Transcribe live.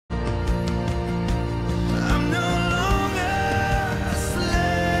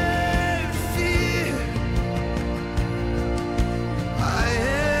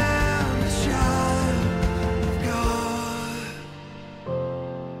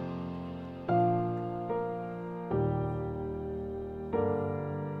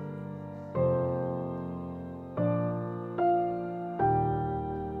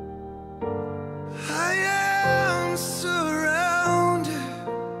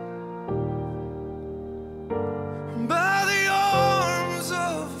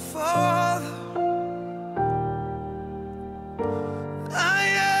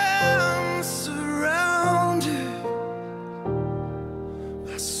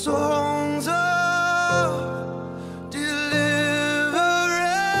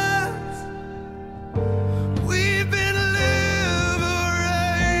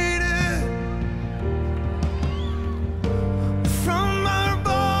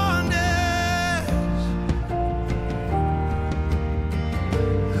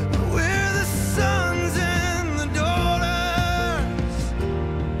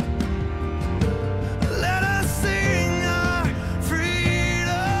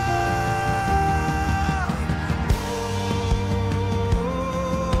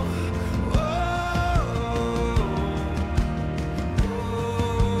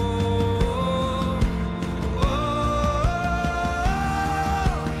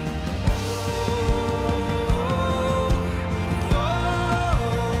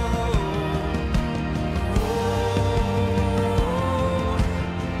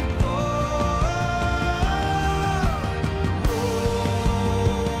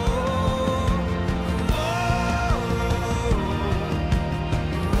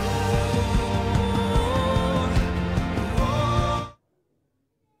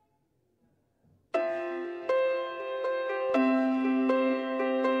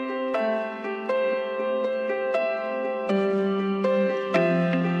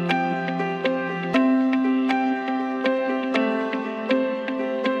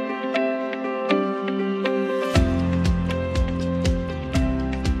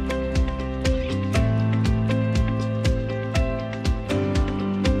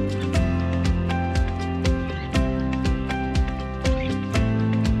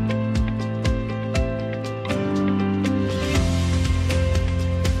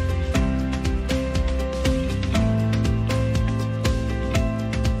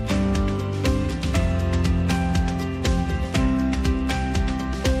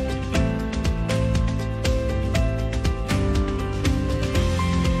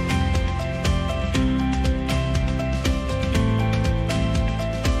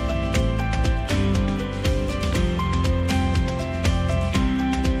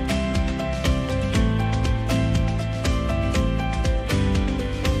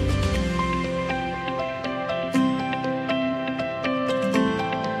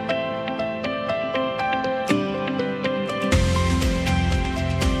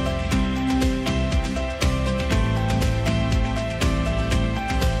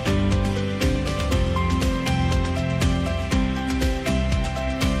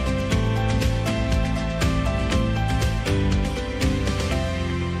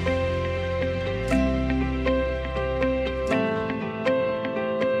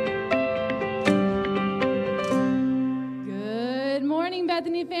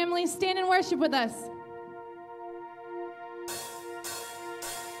Bethany family. Stand and worship with us.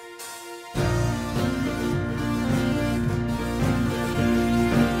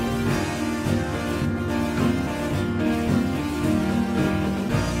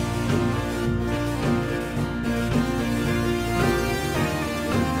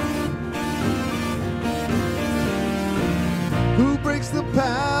 Who breaks the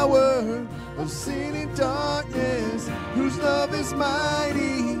power of sin and darkness, whose love is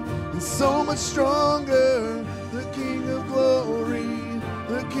mighty and so much stronger, the King of glory,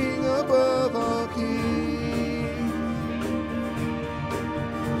 the King above all kings,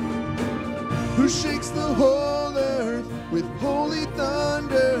 who shakes the whole earth with holy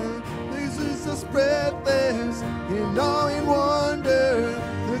thunder, leaves us breathless in awe and wonder,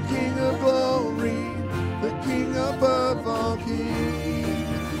 the King of glory, the King above all kings.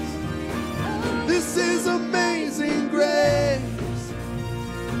 This is amazing grace.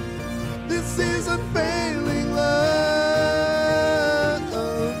 This is unfailing love,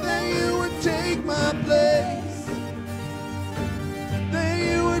 that you would take my place, that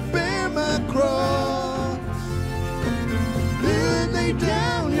you would bear my cross, you would lay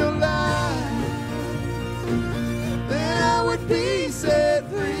down your life, that I would be set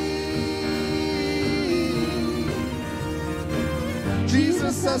free.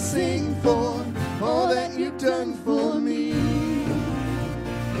 Jesus, I sing for all that you've done for me.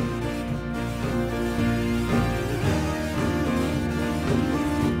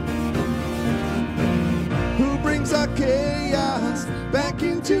 Who brings our chaos back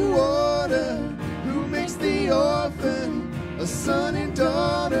into order, who makes the orphan a son and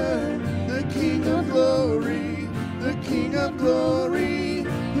daughter, the King of glory, the King of glory,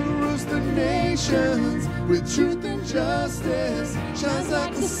 who rules the nations with truth and justice, shines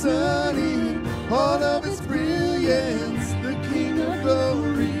like the sun in all of its brilliance, the King of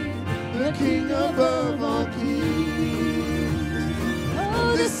glory, the King above all kings.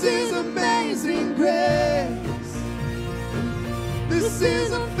 Oh, this is amazing grace. This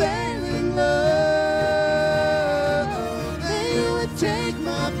is unfailing love, that you would take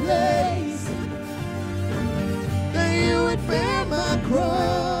my place, that you would bear my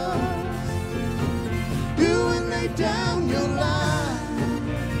cross, you would lay down your life,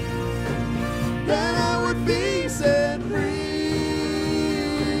 that I would be set free.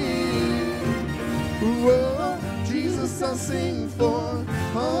 Whoa, Jesus, I sing for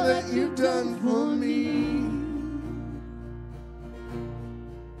all that you've done for me.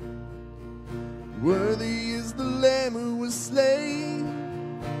 Worthy is the Lamb who was slain,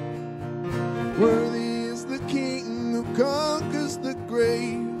 worthy is the King who conquers the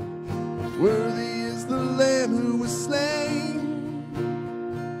grave, worthy is the Lamb who was slain,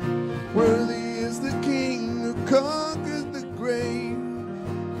 worthy is the King who conquered the grave,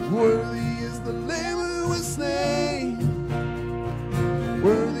 worthy is the Lamb who was slain,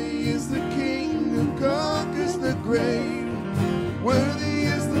 worthy is the King who conquers the grave, worthy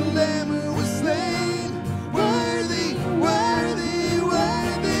is the Lamb who was slain, worthy, worthy,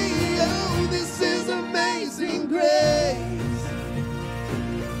 worthy. Oh, this is amazing grace.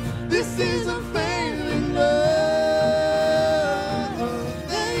 This is unfailing love,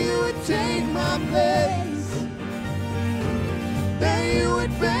 that you would take my place, that you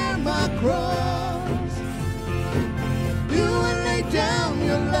would bear my cross, you would lay down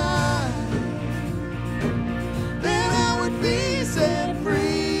your life, that I would be set free.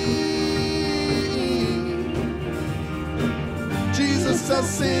 Jesus, I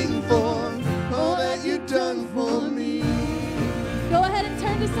sing for all that you've done for me. Go ahead and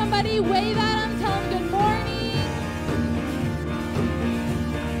turn to somebody, wave at them, tell them good morning.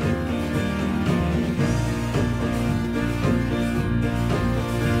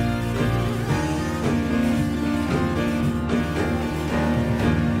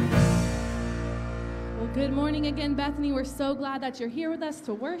 Well, good morning again, Bethany. We're so glad that you're here with us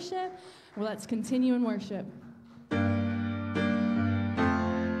to worship. Well, let's continue in worship.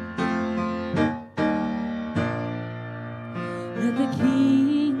 Let the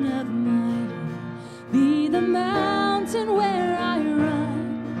King of my heart be the mountain where I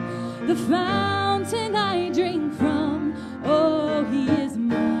run, the fountain I drink from. Oh, he is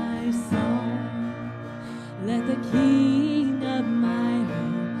my song. Let the King of my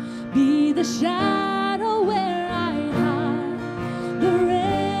heart be the shadow where I hide, the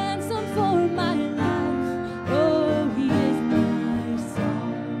ransom for my life. Oh, he is my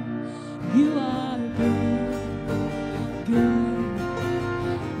song. You are good, good.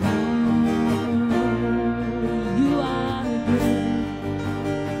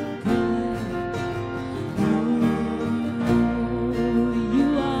 You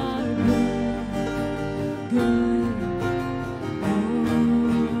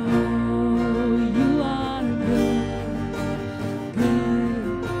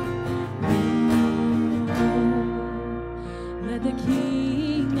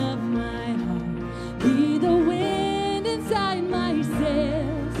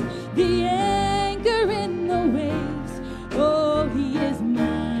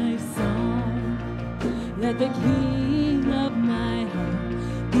Let the King of my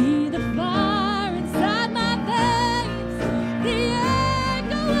heart be the fire inside my veins, the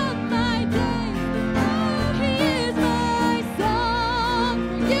echo of my days. Oh, He is my song.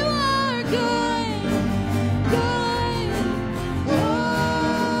 For You are good, good.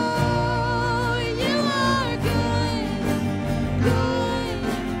 Oh, You are good, good.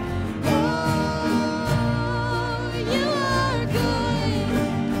 Oh, You are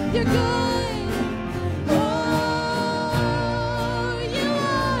good. You're good. Oh, You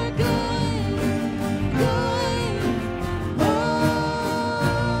are good, good. Oh.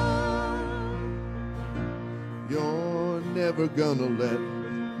 You're never gonna let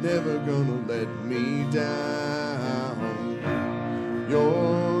me down.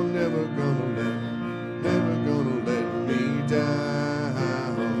 You're never gonna let me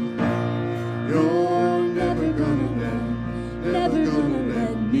down. You're never gonna let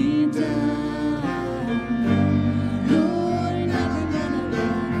me down. You're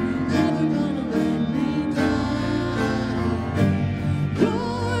never gonna let me down.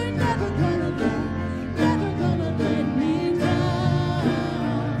 You're never gonna let me down.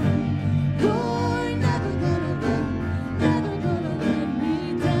 You're never gonna let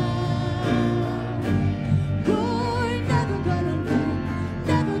me down. You're never gonna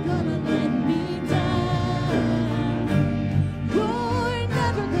let me down. You're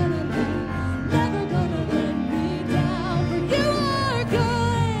never gonna let me down. For You are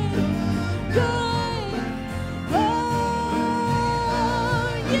good, good. Oh,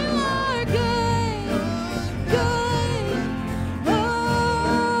 You are good, good. Oh,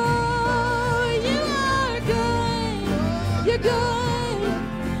 You are good. You're good.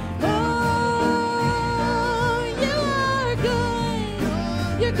 Oh, You are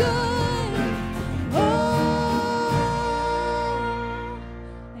good. You're good. Oh.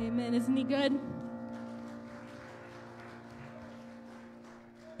 Amen. Isn't He good?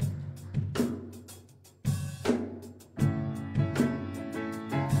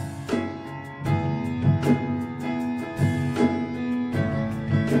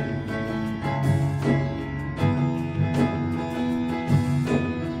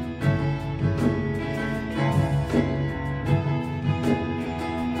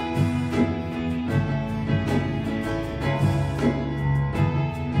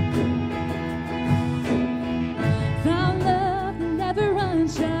 Found love that never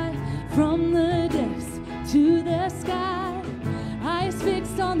runs dry, from the depths to the sky. Eyes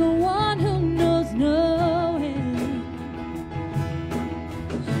fixed on the one who knows no end.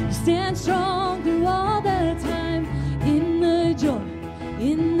 You stand strong through all the time, in the joy,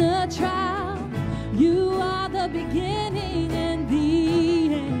 in the trial. You are the beginning and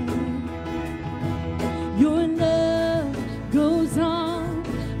the end. Your love goes on.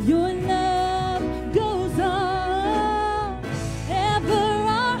 Your love goes on. Ever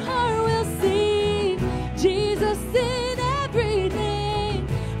our heart will see Jesus in everything.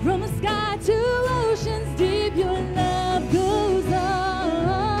 From the sky to oceans deep, Your love goes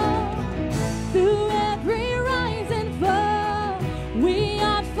on. Through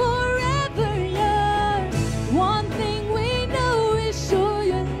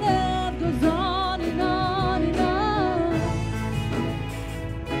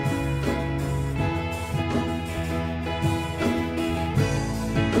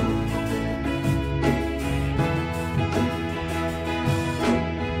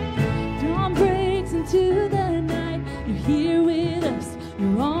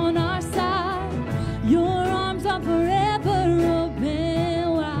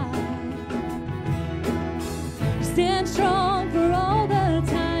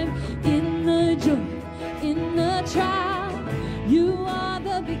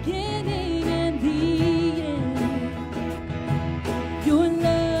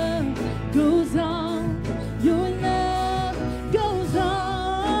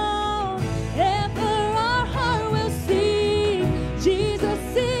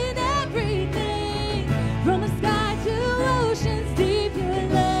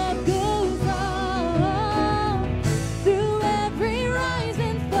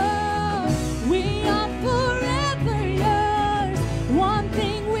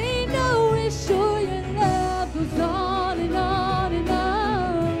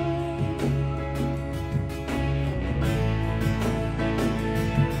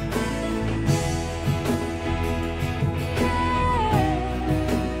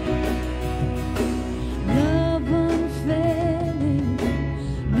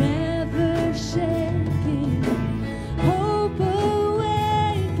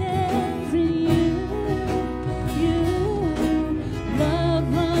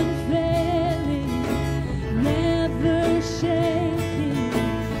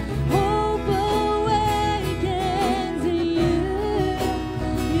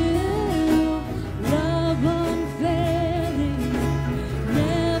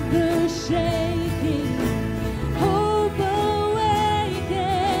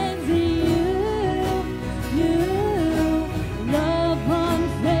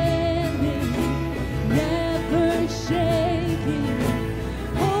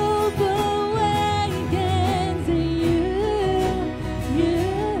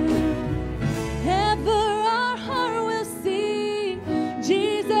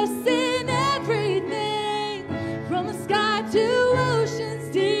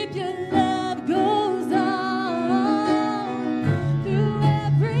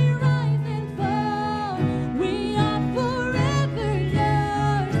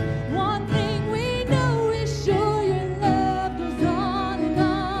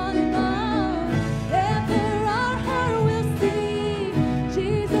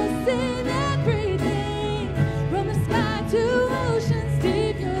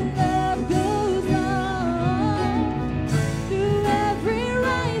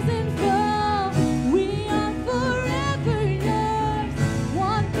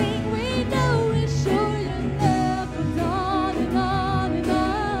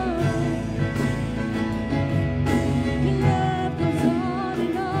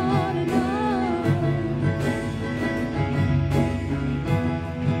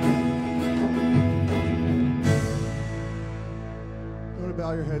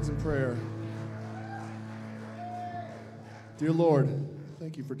heads in prayer. Dear Lord,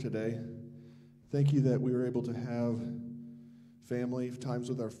 thank you for today. Thank you that we were able to have family, times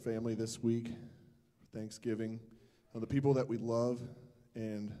with our family this week, Thanksgiving, the people that we love,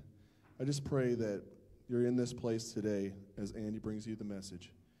 and I just pray that you're in this place today as Andy brings you the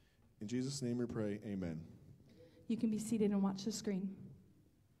message. In Jesus' name we pray, amen. You can be seated and watch the screen.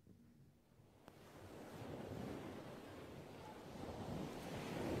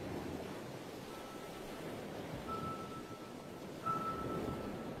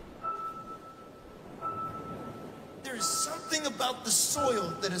 There is something about the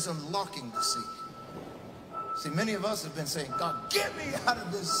soil that is unlocking the seed. See, many of us have been saying, God, get me out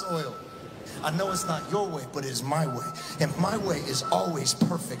of this soil. I know it's not your way, but it is my way. And my way is always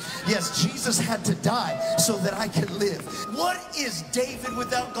perfect. Yes, Jesus had to die so that I could live. What is David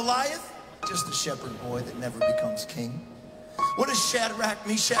without Goliath? Just a shepherd boy that never becomes king. What is Shadrach,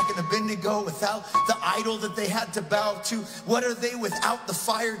 Meshach, and Abednego without the idol that they had to bow to? What are they without the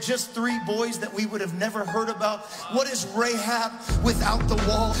fire? Just three boys that we would have never heard about. What is Rahab without the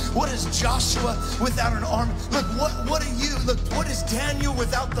wall? What is Joshua without an army? Look, what are you? Look, what is Daniel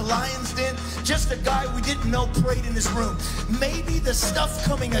without the lion's den? Just a guy we didn't know prayed in his room. Maybe the stuff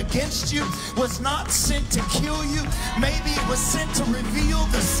coming against you was not sent to kill you. Maybe it was sent to reveal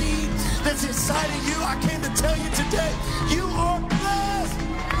the seed that's inside of you. I came to tell you today, you are blessed.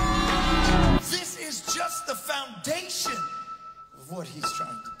 This is just the foundation of what he's trying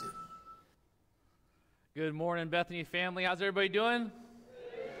to do. Good morning, Bethany family. How's everybody doing?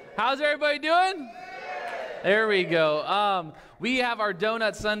 How's everybody doing? There we go. We have our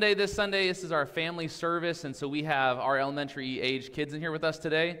Donut Sunday this Sunday. This is our family service, and so we have our elementary age kids in here with us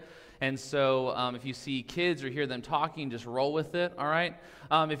today. And so if you see kids or hear them talking, just roll with it, all right?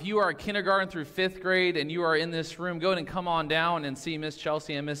 If you are kindergarten through 5th grade and you are in this room, go ahead and come on down and see Miss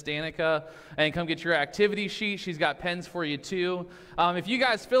Chelsea and Miss Danica and come get your activity sheet. She's got pens for you too. If you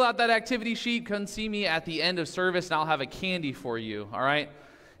guys fill out that activity sheet, come see me at the end of service and I'll have a candy for you, all right?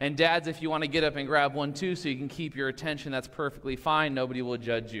 And dads, if you want to get up and grab one too so you can keep your attention, that's perfectly fine. Nobody will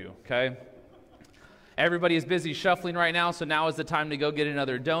judge you, okay? Everybody is busy shuffling right now, so now is the time to go get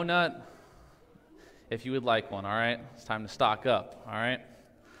another donut if you would like one, all right? It's time to stock up, all right?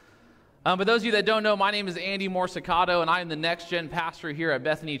 But those of you that don't know, my name is Andy Morsicato, and I am the next-gen pastor here at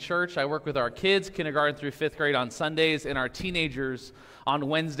Bethany Church. I work with our kids, kindergarten through 5th grade on Sundays, and our teenagers on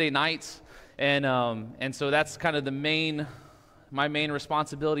Wednesday nights. And so that's kind of my main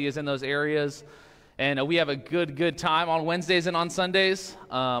responsibility is in those areas. And we have a good time on Wednesdays and on Sundays.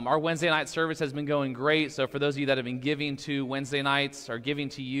 Our Wednesday night service has been going great. So for those of you that have been giving to Wednesday nights or giving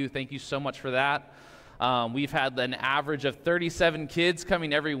to you, thank you so much for that. We've had an average of 37 kids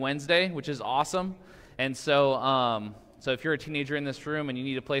coming every Wednesday, which is awesome. And so if you're a teenager in this room and you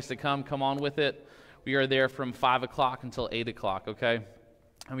need a place to come on with it. We are there from 5 o'clock until 8 o'clock, okay?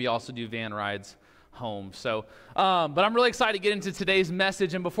 And we also do van rides home. So, but I'm really excited to get into today's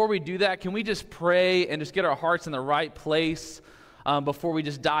message. And before we do that, can we just pray and just get our hearts in the right place before we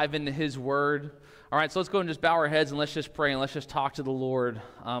just dive into His Word? All right, so let's go and just bow our heads and let's just pray and let's just talk to the Lord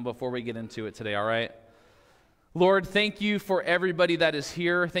before we get into it today, all right? Lord, thank you for everybody that is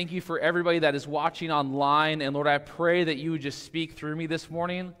here. Thank you for everybody that is watching online. And Lord, I pray that you would just speak through me this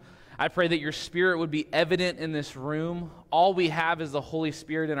morning. I pray that your Spirit would be evident in this room. All we have is the Holy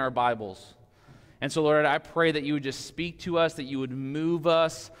Spirit in our Bibles. And so, Lord, I pray that you would just speak to us, that you would move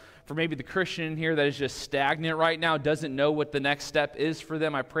us. For maybe the Christian in here that is just stagnant right now, doesn't know what the next step is for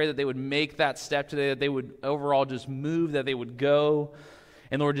them, I pray that they would make that step today, that they would overall just move, that they would go.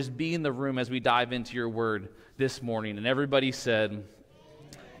 And Lord, just be in the room as we dive into your word this morning. And everybody said,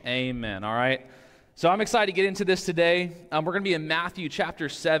 amen. All right. So I'm excited to get into this today. We're going to be in Matthew chapter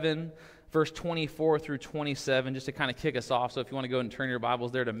 7, verse 24 through 27, just to kind of kick us off. So if you want to go and turn your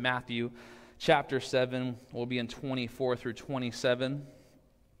Bibles there to Matthew chapter 7, we'll be in 24 through 27.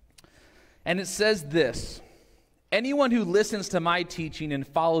 And it says this: anyone who listens to my teaching and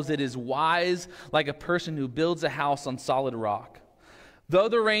follows it is wise, like a person who builds a house on solid rock. Though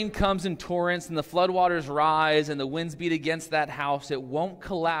the rain comes in torrents and the floodwaters rise and the winds beat against that house, it won't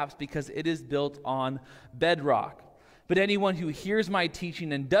collapse because it is built on bedrock. But anyone who hears my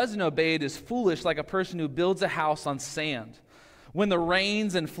teaching and doesn't obey it is foolish, like a person who builds a house on sand. When the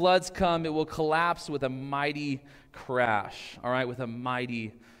rains and floods come, it will collapse with a mighty crash. All right, with a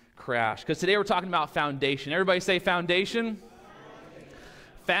mighty crash. Because today we're talking about foundation. Everybody say foundation.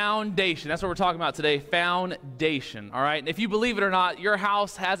 Foundation. That's what we're talking about today. Foundation. All right. And if you believe it or not, your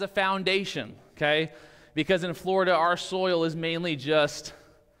house has a foundation. Okay. Because in Florida, our soil is mainly just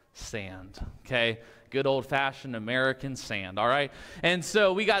sand. Okay. Good old-fashioned American sand, all right? And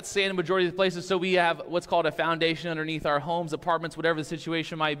so we got sand in the majority of the places, so we have what's called a foundation underneath our homes, apartments, whatever the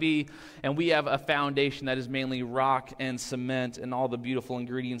situation might be, and we have a foundation that is mainly rock and cement and all the beautiful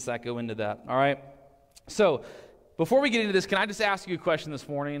ingredients that go into that, all right? So before we get into this, can I just ask you a question this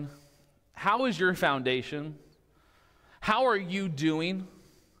morning? How is your foundation? How are you doing?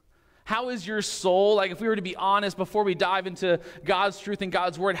 How is your soul? Like, if we were to be honest before we dive into God's truth and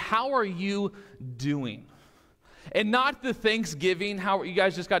God's word, how are you doing? And not the Thanksgiving. How you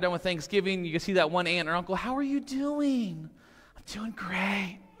guys just got done with Thanksgiving. You can see that one aunt or uncle. How are you doing? I'm doing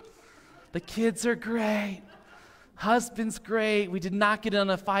great. The kids are great. Husband's great. We did not get in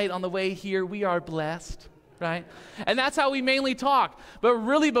a fight on the way here. We are blessed. Right? And that's how we mainly talk. But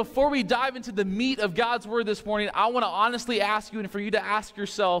really, before we dive into the meat of God's word this morning, I want to honestly ask you and for you to ask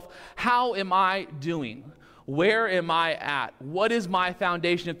yourself, how am I doing? Where am I at? What is my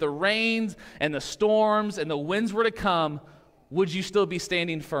foundation? If the rains and the storms and the winds were to come, would you still be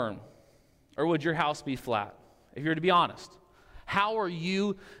standing firm? Or would your house be flat? If you were to be honest. How are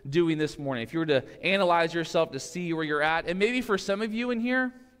you doing this morning? If you were to analyze yourself to see where you're at, and maybe for some of you in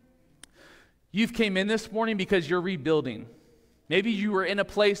here, you've came in this morning because you're rebuilding. Maybe you were in a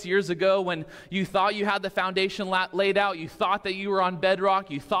place years ago when you thought you had the foundation laid out. You thought that you were on bedrock.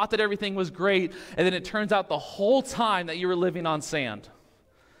 You thought that everything was great. And then it turns out the whole time that you were living on sand.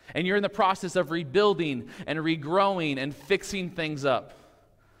 And you're in the process of rebuilding and regrowing and fixing things up.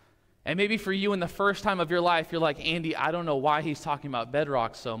 And maybe for you in the first time of your life, you're like, Andy, I don't know why he's talking about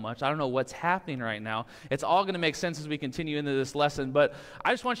bedrock so much. I don't know what's happening right now. It's all going to make sense as we continue into this lesson. But I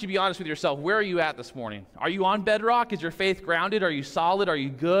just want you to be honest with yourself. Where are you at this morning? Are you on bedrock? Is your faith grounded? Are you solid? Are you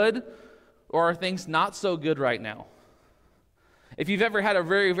good? Or are things not so good right now? If you've ever had a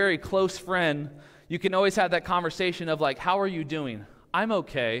very, very close friend, you can always have that conversation of like, how are you doing? I'm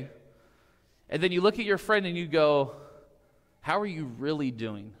okay. And then you look at your friend and you go, how are you really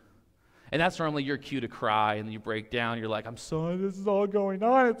doing? And that's normally your cue to cry, and then you break down. You're like, I'm sorry, this is all going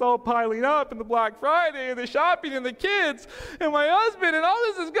on. It's all piling up, and the Black Friday, and the shopping, and the kids, and my husband, and all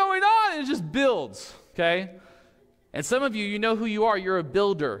this is going on, and it just builds, okay? And some of you, you know who you are. You're a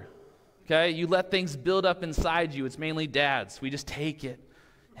builder, okay? You let things build up inside you. It's mainly dads. We just take it,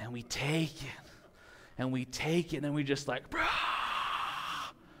 and we take it, and we take it, and then we just like,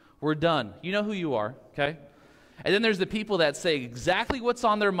 we're done. You know who you are, okay? And then there's the people that say exactly what's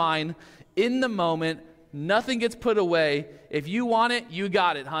on their mind in the moment. Nothing gets put away. If you want it, you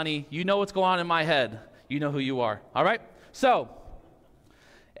got it, honey. You know what's going on in my head. You know who you are. All right? So,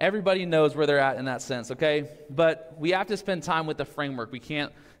 everybody knows where they're at in that sense, okay? But we have to spend time with the framework. We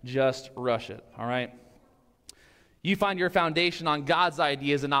can't just rush it, all right? You find your foundation on God's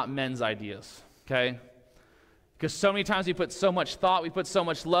ideas and not men's ideas, okay? Because so many times we put so much thought, we put so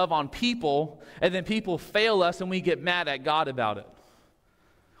much love on people, and then people fail us and we get mad at God about it.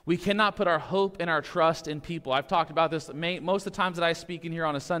 We cannot put our hope and our trust in people. I've talked about this most of the times that I speak in here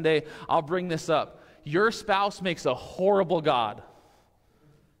on a Sunday. I'll bring this up. Your spouse makes a horrible God.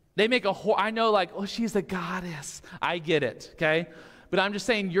 They make I know like, oh, she's a goddess. I get it, okay? But I'm just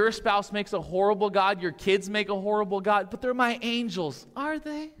saying your spouse makes a horrible God. Your kids make a horrible God. But they're my angels. Are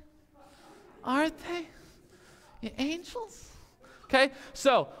they? Aren't they? Your angels? Okay,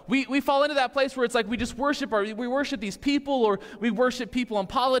 so we fall into that place where it's like we just worship we worship these people, or we worship people in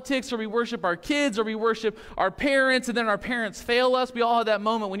politics, or we worship our kids, or we worship our parents, and then our parents fail us. We all have that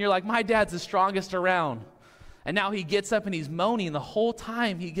moment when you're like, my dad's the strongest around. And now he gets up and he's moaning the whole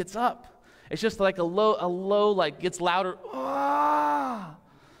time he gets up. It's just like a low like gets louder. Ah!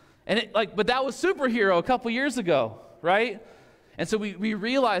 And it like, but that was Superhero a couple years ago, right? And so we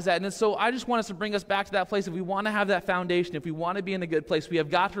realize that. And so I just want us to bring us back to that place. If we want to have that foundation, if we want to be in a good place, we have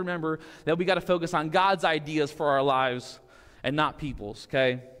got to remember that we got to focus on God's ideas for our lives and not people's,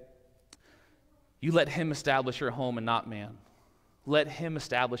 okay? You let him establish your home and not man. Let him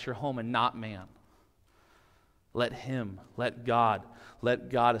establish your home and not man. Let him, let God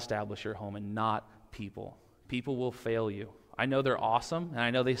establish your home and not people. People will fail you. I know they're awesome, and I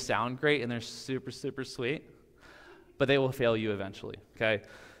know they sound great, and they're super, super sweet, but they will fail you eventually, okay?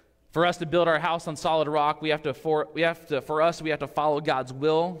 For us to build our house on solid rock, we have to follow God's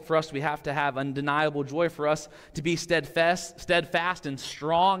will. For us, we have to have undeniable joy. For us to be steadfast and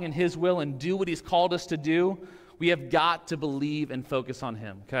strong in his will and do what he's called us to do, we have got to believe and focus on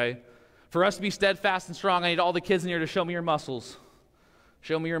him, okay? For us to be steadfast and strong, I need all the kids in here to show me your muscles.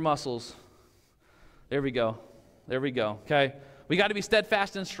 Show me your muscles. There we go. There we go, okay? We got to be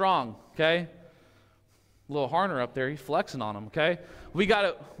steadfast and strong, okay? Little Harner up there, he's flexing on them, okay? We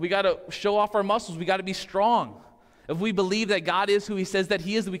got to show off our muscles. We got to be strong. if we believe that God is who he says that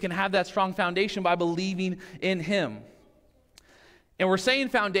he is, we can have that strong foundation by believing in him. And we're saying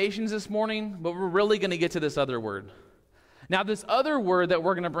foundations this morning, but we're really going to get to this other word. Now, this other word that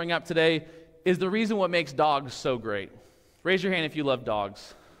we're going to bring up today is the reason what makes dogs so great. Raise your hand if you love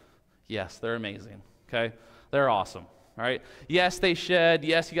dogs. Yes, they're amazing, okay? They're awesome, all right? Yes, they shed.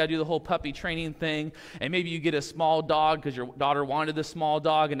 Yes, you got to do the whole puppy training thing. And maybe you get a small dog because your daughter wanted the small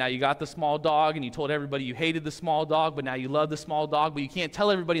dog, and now you got the small dog, and you told everybody you hated the small dog, but now you love the small dog, but you can't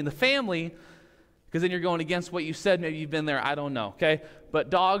tell everybody in the family because then you're going against what you said. Maybe you've been there. I don't know, okay? But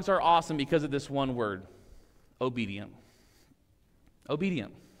dogs are awesome because of this one word, obedient.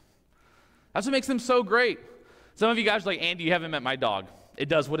 Obedient. That's what makes them so great. Some of you guys are like, Andy, you haven't met my dog. It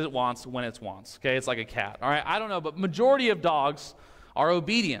does what it wants when it wants, okay? It's like a cat, all right? I don't know, but majority of dogs are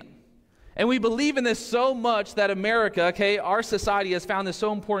obedient. And we believe in this so much that America, okay, our society has found this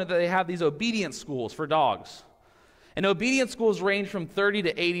so important that they have these obedience schools for dogs. And obedience schools range from $30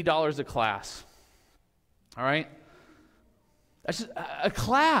 to $80 a class. All right? That's just a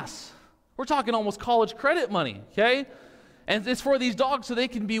class. We're talking almost college credit money, okay? And it's for these dogs so they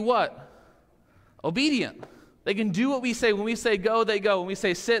can be what? Obedient. They can do what we say. When we say go, they go. When we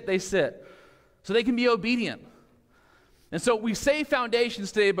say sit, they sit. So they can be obedient. And so we say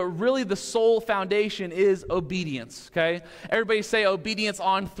foundations today, but really the sole foundation is obedience, okay? Everybody say obedience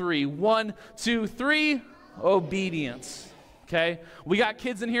on 3. 1, 2, 3, obedience. Okay? We got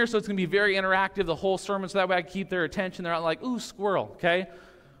kids in here, so it's going to be very interactive, the whole sermon, so that way I can keep their attention. They're not like, ooh, squirrel, okay?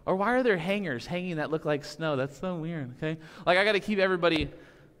 Or why are there hangers hanging that look like snow? That's so weird, okay? Like, I got to keep everybody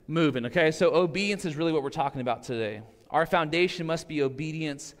moving, okay? So obedience is really what we're talking about today. Our foundation must be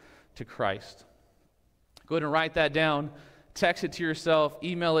obedience to Christ. Go ahead and write that down. Text it to yourself.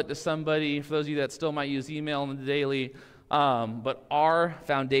 Email it to somebody. For those of you that still might use email on the daily. But our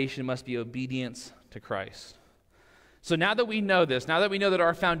foundation must be obedience to Christ. So now that we know this, now that we know that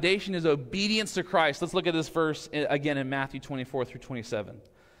our foundation is obedience to Christ, let's look at this verse again in Matthew 24 through 27.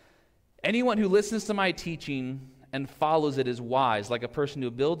 Anyone who listens to my teaching and follows it is wise, like a person who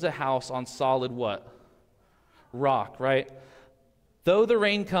builds a house on solid what? Rock, right? Though the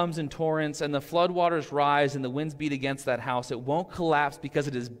rain comes in torrents and the floodwaters rise and the winds beat against that house, it won't collapse because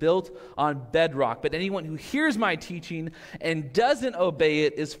it is built on bedrock. But anyone who hears my teaching and doesn't obey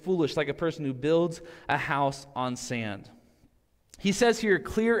it is foolish, like a person who builds a house on sand. He says here,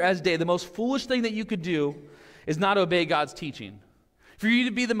 clear as day, the most foolish thing that you could do is not obey God's teaching. For you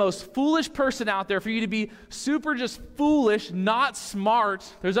to be the most foolish person out there, for you to be super just foolish, not smart,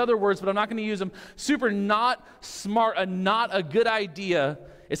 there's other words, but I'm not going to use them, super not smart, not a good idea,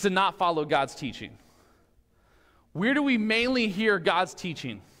 is to not follow God's teaching. Where do we mainly hear God's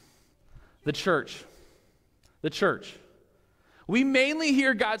teaching? The church. The church. We mainly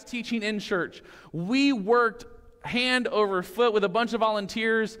hear God's teaching in church. We worked hand over foot with a bunch of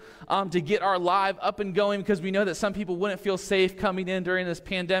volunteers to get our live up and going because we know that some people wouldn't feel safe coming in during this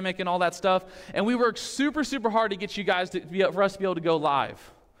pandemic and all that stuff. And we worked super, super hard to get you guys for us to be able to go live.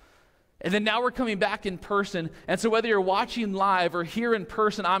 And then now we're coming back in person. And so whether you're watching live or here in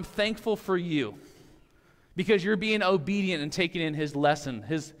person, I'm thankful for you because you're being obedient and taking in his lesson,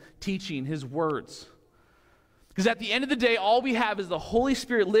 his teaching, his words. Because at the end of the day, all we have is the Holy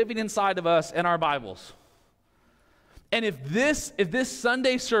Spirit living inside of us and our Bibles. And if this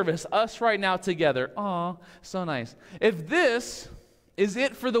Sunday service, us right now together, aw, so nice. If this is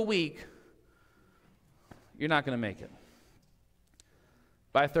it for the week, you're not going to make it.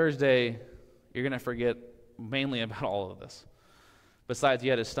 By Thursday, you're going to forget mainly about all of this. Besides,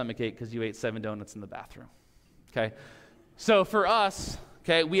 you had a stomach ache because you ate 7 donuts in the bathroom. Okay? So for us,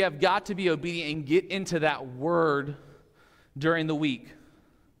 okay, we have got to be obedient and get into that word during the week.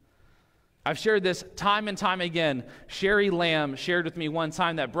 I've shared this time and time again. Sherry Lamb shared with me one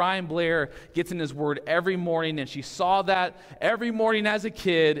time that Brian Blair gets in his word every morning, and she saw that every morning as a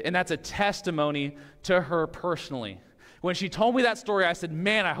kid, and that's a testimony to her personally. When she told me that story, I said,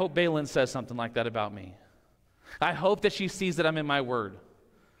 man, I hope Balin says something like that about me. I hope that she sees that I'm in my word.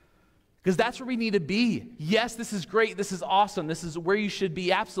 Because that's where we need to be. Yes, this is great. This is awesome. This is where you should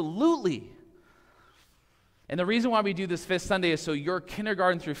be. Absolutely. And the reason why we do this fifth Sunday is so your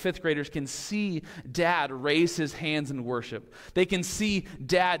kindergarten through fifth graders can see Dad raise his hands in worship. They can see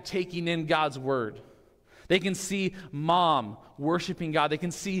Dad taking in God's word. They can see Mom worshiping God. They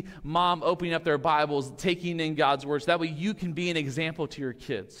can see Mom opening up their Bibles, taking in God's words. That way you can be an example to your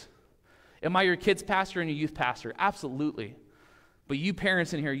kids. Am I your kids' pastor and your youth pastor? Absolutely. But you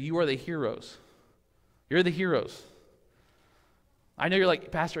parents in here, you are the heroes. You're the heroes. I know you're like,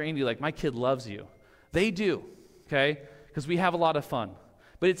 Pastor Andy, like my kid loves you. They do, okay? Because we have a lot of fun.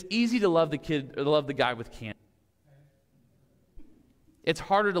 But it's easy to love the kid or love the guy with candy. it's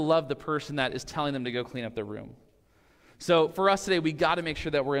harder to love the person that is telling them to go clean up their room. So for us today, we got to make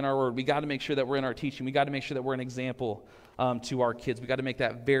sure that we're in our word. We got to make sure that we're in our teaching. We got to make sure that we're an example to our kids. We got to make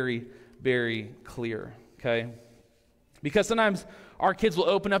that very, very clear, okay? Because sometimes our kids will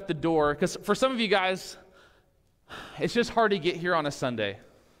open up the door. Because for some of you guys, it's just hard to get here on a Sunday,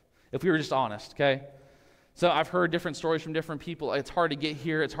 if we were just honest, okay? So I've heard different stories from different people. It's hard to get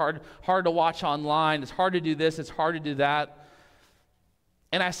here. It's hard to watch online. It's hard to do this. It's hard to do that.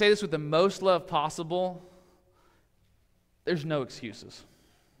 And I say this with the most love possible. There's no excuses.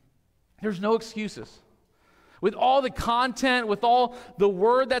 There's no excuses. With all the content, with all the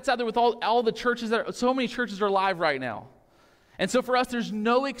word that's out there, with all the churches so many churches are live right now. And so for us, there's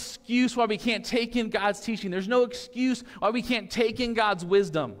no excuse why we can't take in God's teaching. There's no excuse why we can't take in God's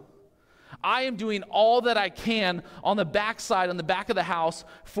wisdom. I am doing all that I can on the backside, on the back of the house,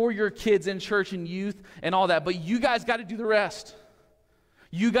 for your kids in church and youth and all that. But you guys got to do the rest.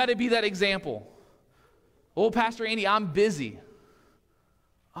 You got to be that example. Oh, Pastor Andy, I'm busy.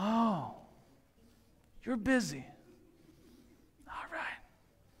 Oh, you're busy. All right.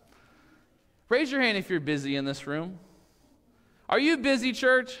 Raise your hand if you're busy in this room. Are you busy,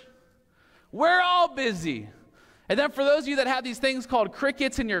 church? We're all busy. And then for those of you that have these things called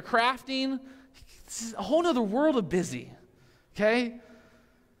crickets in your crafting, it's a whole other world of busy, okay?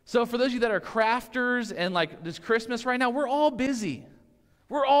 So for those of you that are crafters and like this Christmas right now, we're all busy.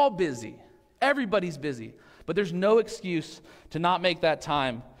 We're all busy. Everybody's busy. But there's no excuse to not make that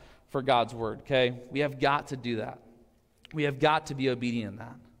time for God's word, okay? We have got to do that. We have got to be obedient in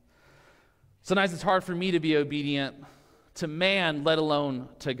that. Sometimes it's hard for me to be obedient to man, let alone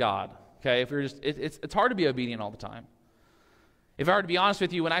to God. Okay, if you're just, it's hard to be obedient all the time. If I were to be honest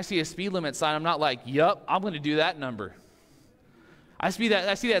with you, when I see a speed limit sign, I'm not like, yup, I'm going to do that number. I see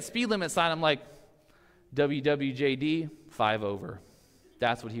that speed limit sign, I'm like, WWJD, 5 over.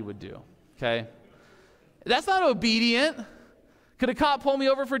 That's what he would do, okay? That's not obedient. Could a cop pull me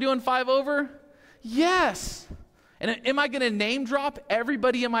over for doing 5 over? Yes. And am I going to name drop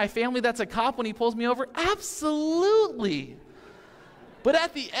everybody in my family that's a cop when he pulls me over? Absolutely. But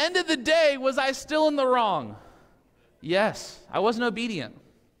at the end of the day, was I still in the wrong? Yes, I wasn't obedient.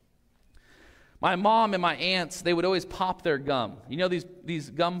 My mom and my aunts, they would always pop their gum. You know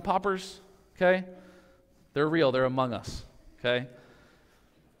these gum poppers, okay? They're real, they're among us, okay?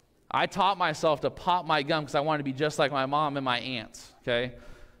 I taught myself to pop my gum because I wanted to be just like my mom and my aunts, okay?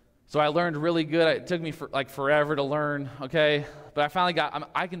 So I learned really good. It took me forever to learn, okay? But I finally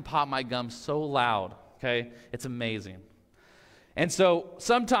I can pop my gum so loud, okay? It's amazing. And so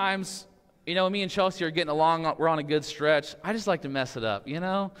sometimes, you know, me and Chelsea are getting along, we're on a good stretch. I just like to mess it up, you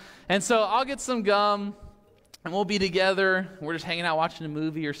know? And so I'll get some gum, and we'll be together. We're just hanging out watching a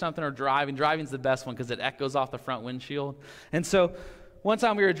movie or something, or driving. Driving's the best one because it echoes off the front windshield. And so one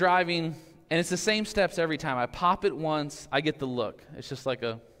time we were driving, and it's the same steps every time. I pop it once, I get the look. It's just like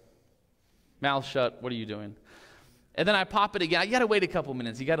a mouth shut, what are you doing? And then I pop it again. You got to wait a couple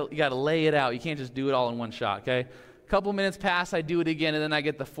minutes. You got to lay it out. You can't just do it all in one shot, okay? Couple minutes pass, I do it again, and then I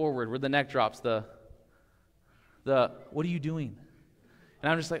get the forward where the neck drops, the what are you doing?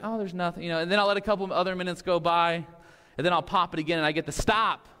 And I'm just like, oh, there's nothing, you know. And then I'll let a couple of other minutes go by, and then I'll pop it again, and I get the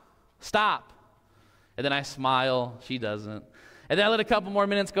stop. And then I smile, she doesn't. And then I let a couple more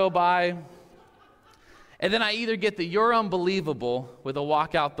minutes go by, and then I either get the you're unbelievable with a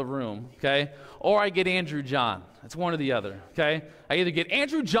walk out the room, okay, or I get Andrew John. It's one or the other, okay? I either get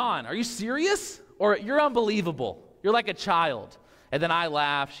Andrew John, are you serious? Or you're unbelievable. You're like a child. And then I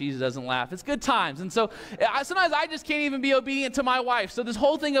laugh. She doesn't laugh. It's good times. And so sometimes I just can't even be obedient to my wife. So this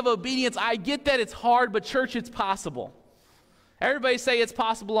whole thing of obedience, I get that it's hard, but church, it's possible. Everybody say it's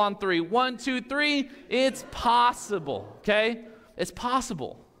possible on 3. 1, 2, 3. It's possible. Okay? It's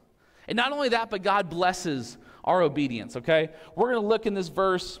possible. And not only that, but God blesses our obedience. Okay? We're going to look in this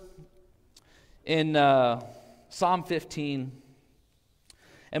verse in Psalm 15.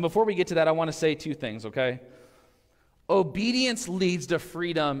 And before we get to that, I want to say 2 things, okay? Obedience leads to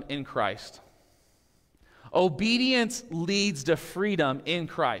freedom in Christ. Obedience leads to freedom in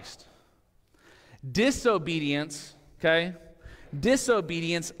Christ. Disobedience, okay?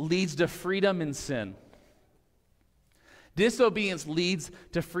 Disobedience leads to freedom in sin. Disobedience leads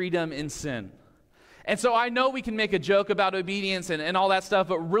to freedom in sin. And so I know we can make a joke about obedience and all that stuff,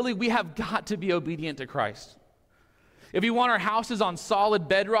 but really we have got to be obedient to Christ. If we want our houses on solid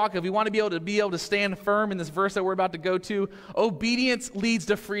bedrock, if we want to be able to stand firm in this verse that we're about to go to, obedience leads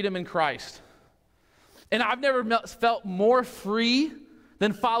to freedom in Christ. And I've never felt more free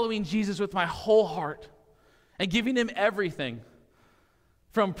than following Jesus with my whole heart and giving him everything.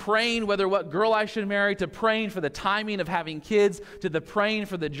 From praying whether what girl I should marry, to praying for the timing of having kids, to the praying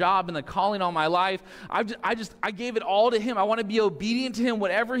for the job and the calling on my life. I gave it all to him. I want to be obedient to him,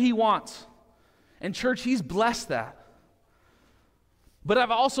 whatever he wants. And church, he's blessed that. But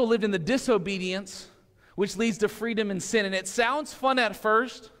I've also lived in the disobedience, which leads to freedom in sin. And it sounds fun at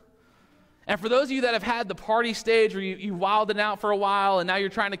first. And for those of you that have had the party stage, or you wilded out for a while and now you're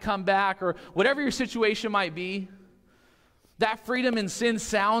trying to come back, or whatever your situation might be, that freedom in sin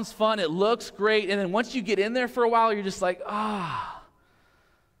sounds fun, it looks great, and then once you get in there for a while, you're just like,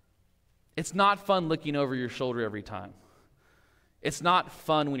 It's not fun looking over your shoulder every time. It's not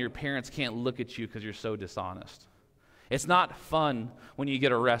fun when your parents can't look at you because you're so dishonest. It's not fun when you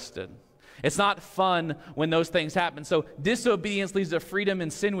get arrested. It's not fun when those things happen. So disobedience leads to freedom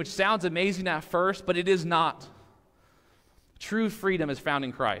in sin, which sounds amazing at first, but it is not. True freedom is found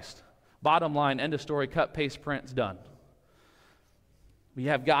in Christ. Bottom line, end of story, cut, paste, print, it's done. We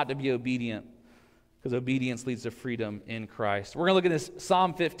have got to be obedient because obedience leads to freedom in Christ. We're going to look at this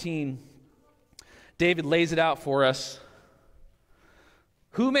Psalm 15. David lays it out for us.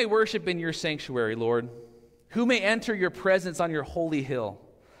 Who may worship in your sanctuary, Lord? Who may enter your presence on your holy hill?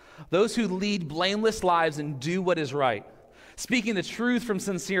 Those who lead blameless lives and do what is right, speaking the truth from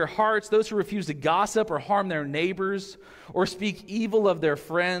sincere hearts, those who refuse to gossip or harm their neighbors or speak evil of their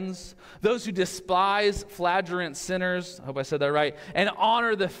friends, those who despise flagrant sinners, I hope I said that right, and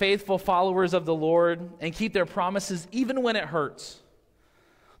honor the faithful followers of the Lord and keep their promises even when it hurts,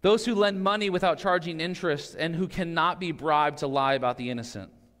 those who lend money without charging interest and who cannot be bribed to lie about the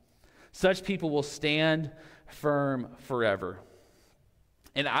innocent. Such people will stand firm forever.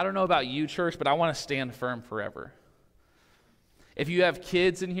 And I don't know about you, church, but I want to stand firm forever. If you have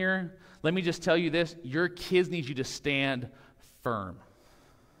kids in here, let me just tell you this. Your kids need you to stand firm.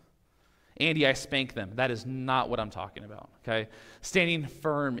 Andy, I spank them. That is not what I'm talking about, okay? Standing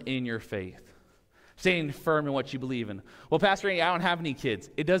firm in your faith. Standing firm in what you believe in. Well, Pastor Andy, I don't have any kids.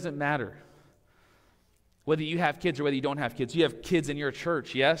 It doesn't matter. Whether you have kids or whether you don't have kids. You have kids in your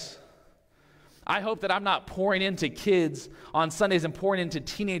church, yes? I hope that I'm not pouring into kids on Sundays and pouring into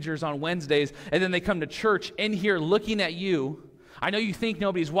teenagers on Wednesdays, and then they come to church in here looking at you. I know you think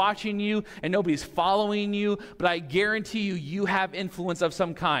nobody's watching you and nobody's following you, but I guarantee you, you have influence of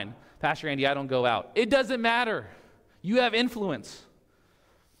some kind. Pastor Andy, I don't go out. It doesn't matter. You have influence.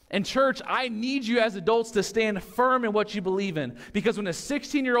 And church, I need you as adults to stand firm in what you believe in. Because when a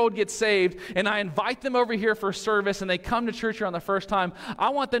 16-year-old gets saved and I invite them over here for service and they come to church here on the first time, I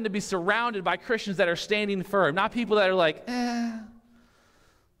want them to be surrounded by Christians that are standing firm. Not people that are like,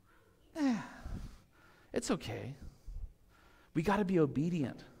 it's okay. We got to be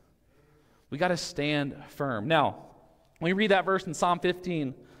obedient. We got to stand firm. Now, when you read that verse in Psalm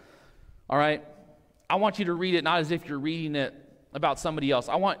 15, all right, I want you to read it not as if you're reading it about somebody else.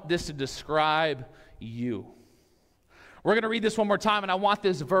 I want this to describe you. We're going to read this one more time, and I want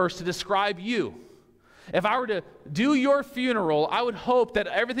this verse to describe you. If I were to do your funeral, I would hope that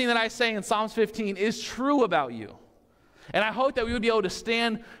everything that I say in Psalms 15 is true about you. And I hope that we would be able to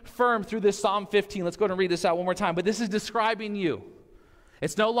stand firm through this Psalm 15. Let's go ahead and read this out one more time. But this is describing you.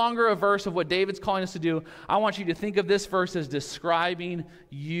 It's no longer a verse of what David's calling us to do. I want you to think of this verse as describing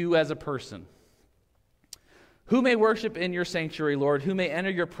you as a person. Who may worship in your sanctuary, Lord? Who may enter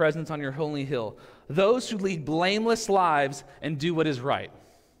your presence on your holy hill? Those who lead blameless lives and do what is right.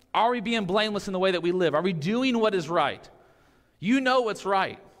 Are we being blameless in the way that we live? Are we doing what is right? You know what's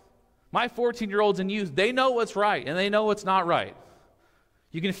right. My 14-year-olds and youth, they know what's right and they know what's not right.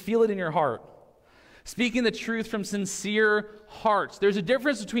 You can feel it in your heart. Speaking the truth from sincere hearts. There's a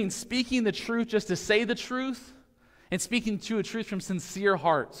difference between speaking the truth just to say the truth and speaking to a truth from sincere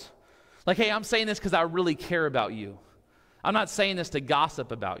hearts. Like, hey, I'm saying this because I really care about you. I'm not saying this to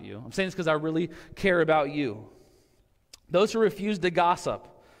gossip about you. I'm saying this because I really care about you. Those who refuse to gossip,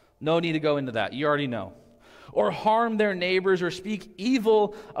 no need to go into that. You already know. Or harm their neighbors or speak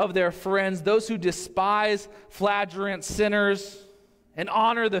evil of their friends. Those who despise flagrant sinners and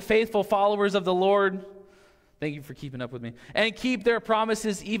honor the faithful followers of the Lord. Thank you for keeping up with me. And keep their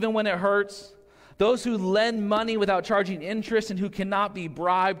promises even when it hurts. Those who lend money without charging interest and who cannot be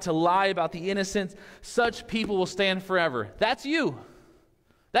bribed to lie about the innocent, such people will stand forever. That's you.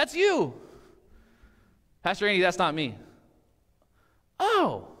 That's you. Pastor Andy, that's not me.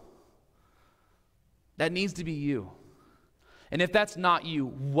 Oh. That needs to be you. And if that's not you,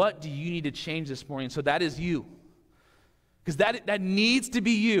 what do you need to change this morning? So that is you. Because that needs to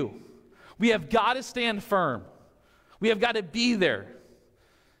be you. We have got to stand firm. We have got to be there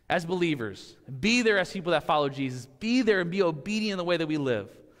as believers. Be there as people that follow Jesus. Be there and be obedient in the way that we live.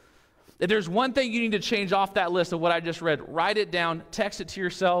 If there's one thing you need to change off that list of what I just read, write it down, text it to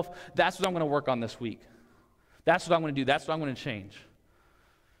yourself. That's what I'm going to work on this week. That's what I'm going to do. That's what I'm going to change.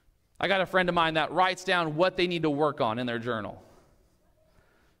 I got a friend of mine that writes down what they need to work on in their journal.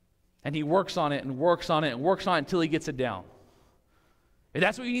 And he works on it and works on it and works on it until he gets it down. If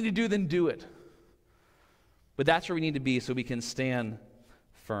that's what you need to do, then do it. But that's where we need to be so we can stand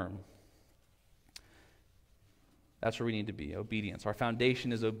firm. That's where we need to be, obedience. Our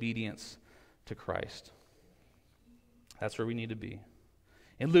foundation is obedience to Christ. That's where we need to be.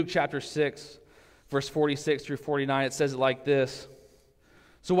 In Luke chapter 6, verse 46 through 49, it says it like this.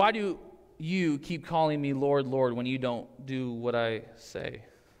 So why do you keep calling me Lord, Lord, when you don't do what I say?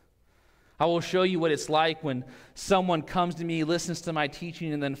 I will show you what it's like when someone comes to me, listens to my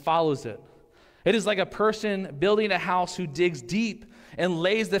teaching, and then follows it. It is like a person building a house who digs deep and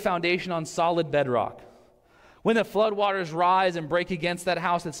lays the foundation on solid bedrock. When the floodwaters rise and break against that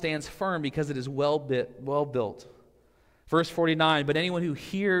house, it stands firm because it is well built. Verse 49, but anyone who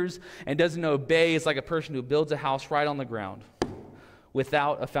hears and doesn't obey is like a person who builds a house right on the ground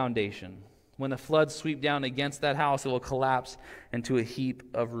without a foundation. When the floods sweep down against that house, it will collapse into a heap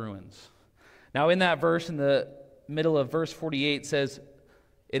of ruins. Now in that verse, in the middle of verse 48, says,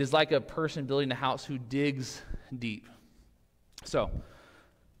 it is like a person building a house who digs deep. So,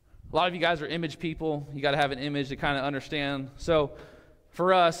 a lot of you guys are image people. You got to have an image to kind of understand. So,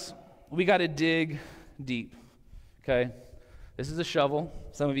 for us, we got to dig deep. Okay? This is a shovel.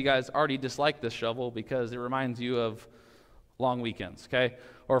 Some of you guys already dislike this shovel because it reminds you of long weekends. Okay?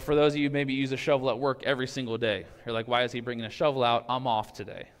 Or for those of you who maybe use a shovel at work every single day. You're like, why is he bringing a shovel out? I'm off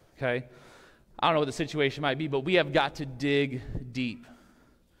today. Okay? I don't know what the situation might be, but we have got to dig deep.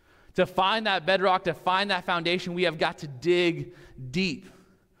 To find that bedrock, to find that foundation, we have got to dig deep.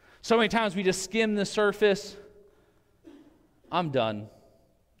 So many times we just skim the surface. I'm done.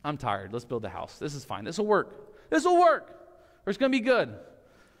 I'm tired. Let's build a house. This is fine. This will work. This will work. Or it's going to be good.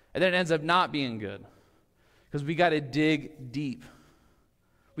 And then it ends up not being good. Because we got to dig deep.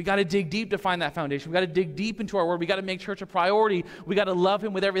 We got to dig deep to find that foundation. We got to dig deep into our word. We got to make church a priority. We got to love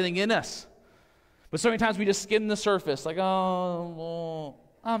him with everything in us. But so many times we just skim the surface. Like, oh, well,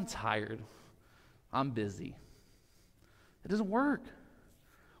 I'm tired. I'm busy. It doesn't work.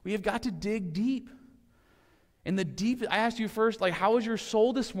 We have got to dig deep. And the deep, I asked you first, like, how is your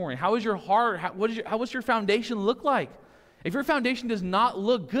soul this morning? How is your heart? What's your foundation look like? If your foundation does not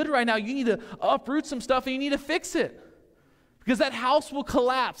look good right now, you need to uproot some stuff and you need to fix it. Because that house will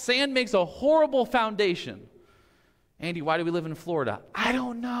collapse. Sand makes a horrible foundation. Andy, why do we live in Florida? I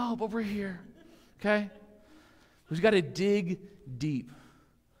don't know, but we're here. Okay? We've got to dig deep.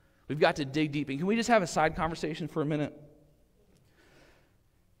 We've got to dig deep. And can we just have a side conversation for a minute?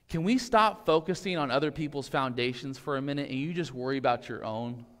 Can we stop focusing on other people's foundations for a minute and you just worry about your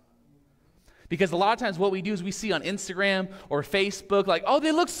own? Because a lot of times what we do is we see on Instagram or Facebook, like, oh,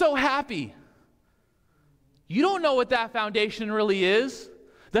 they look so happy. You don't know what that foundation really is.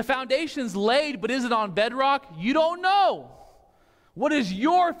 The foundation's laid, but is it on bedrock? You don't know. What does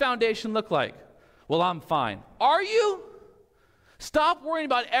your foundation look like? Well, I'm fine. Are you? Stop worrying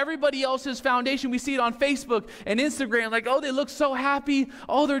about everybody else's foundation. We see it on Facebook and Instagram, like, oh, they look so happy.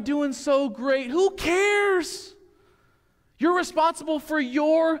 Oh, they're doing so great. Who cares? You're responsible for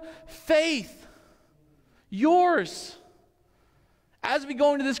your faith. Yours. As we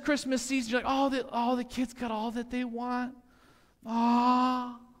go into this Christmas season, you're like, oh, the kids got all that they want.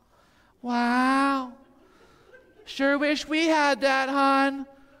 Oh, wow. Sure wish we had that, hon.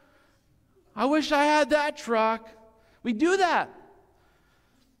 I wish I had that truck. We do that.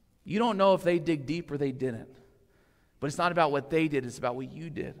 You don't know if they dig deep or they didn't. But it's not about what they did, it's about what you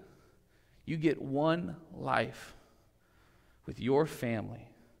did. You get one life with your family.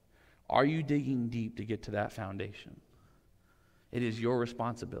 Are you digging deep to get to that foundation? It is your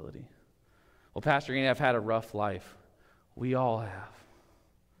responsibility. Well, Pastor Andy, I've had a rough life. We all have.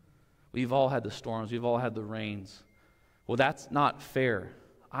 We've all had the storms. We've all had the rains. Well, that's not fair.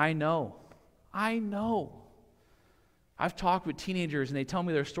 I know. I've talked with teenagers and they tell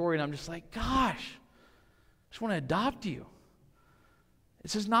me their story and I'm just like, gosh, I just want to adopt you.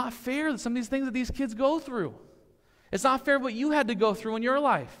 It's just not fair that some of these things that these kids go through. It's not fair what you had to go through in your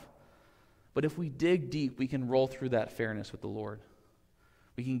life. But if we dig deep, we can roll through that fairness with the Lord.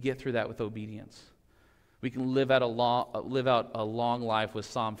 We can get through that with obedience. We can live out a long life with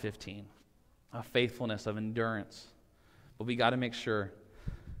Psalm 15, a faithfulness of endurance. But we got to make sure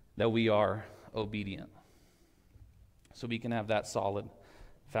that we are obedient so we can have that solid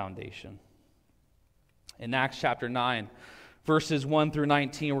foundation. In Acts chapter 9, verses 1 through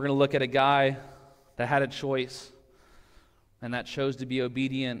 19, we're going to look at a guy that had a choice and that chose to be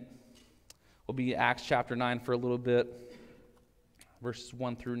obedient We'll be Acts chapter 9 for a little bit, verses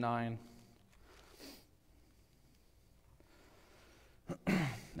 1 through 9. And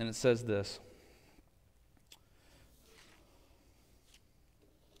it says this.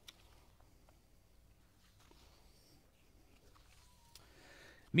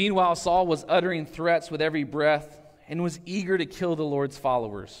 Meanwhile, Saul was uttering threats with every breath and was eager to kill the Lord's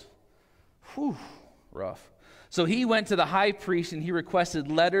followers. Whew, rough. So he went to the high priest and he requested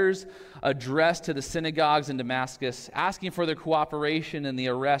letters addressed to the synagogues in Damascus, asking for their cooperation in the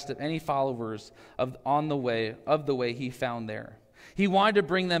arrest of any followers of the way he found there. He wanted to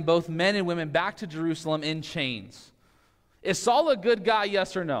bring them, both men and women, back to Jerusalem in chains. Is Saul a good guy,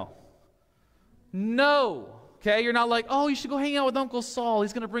 yes or no? No. Okay, you're not like, oh, you should go hang out with Uncle Saul.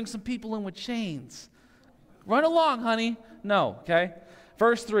 He's going to bring some people in with chains. Run along, honey. No, okay?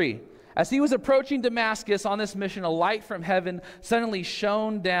 Verse 3. As he was approaching Damascus on this mission, a light from heaven suddenly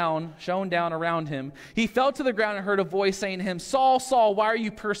shone down around him. He fell to the ground and heard a voice saying to him, Saul, Saul, why are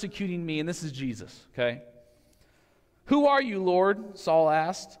you persecuting me? And this is Jesus, okay? Who are you, Lord? Saul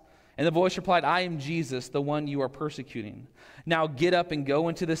asked. And the voice replied, I am Jesus, the one you are persecuting. Now get up and go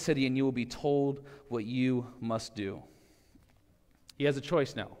into the city, and you will be told what you must do. He has a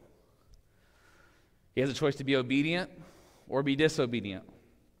choice now. He has a choice to be obedient or be disobedient.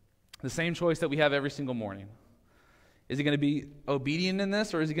 The same choice that we have every single morning. Is he going to be obedient in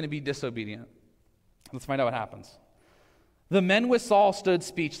this, or is he going to be disobedient? Let's find out what happens. The men with Saul stood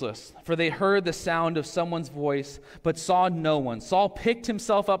speechless, for they heard the sound of someone's voice, but saw no one. Saul picked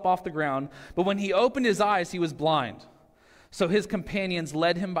himself up off the ground, but when he opened his eyes, he was blind. So his companions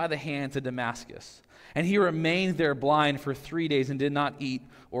led him by the hand to Damascus, and he remained there blind for 3 days and did not eat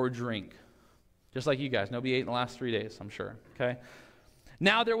or drink. Just like you guys. Nobody ate in the last 3 days, I'm sure. Okay?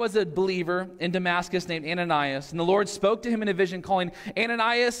 Now there was a believer in Damascus named Ananias, and the Lord spoke to him in a vision, calling,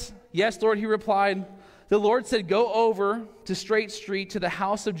 Ananias. Yes, Lord, he replied. The Lord said, go over to Straight Street to the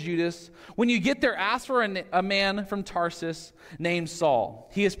house of Judas. When you get there, ask for a man from Tarsus named Saul.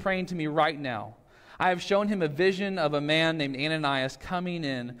 He is praying to me right now. I have shown him a vision of a man named Ananias coming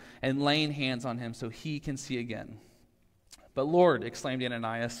in and laying hands on him so he can see again. But Lord, exclaimed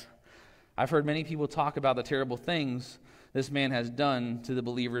Ananias, I've heard many people talk about the terrible things this man has done to the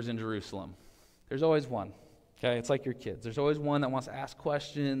believers in Jerusalem. There's always one. Okay, it's like your kids. There's always one that wants to ask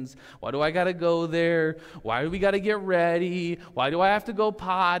questions. Why do I got to go there? Why do we got to get ready? Why do I have to go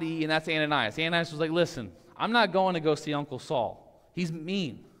potty? And that's Ananias. Ananias was like, listen, I'm not going to go see Uncle Saul. He's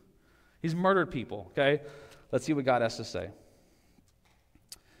mean. He's murdered people, okay? Let's see what God has to say.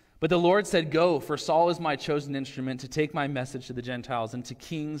 But the Lord said, go, for Saul is my chosen instrument to take my message to the Gentiles and to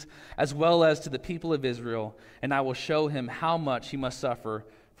kings as well as to the people of Israel, and I will show him how much he must suffer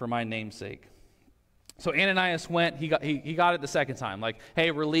for my name's sake. So Ananias went, he got it the second time, like, hey,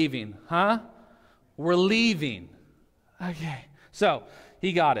 we're leaving. Huh? We're leaving. Okay. So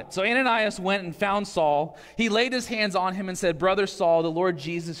he got it. So Ananias went and found Saul. He laid his hands on him and said, Brother Saul, the Lord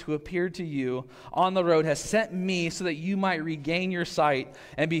Jesus who appeared to you on the road has sent me so that you might regain your sight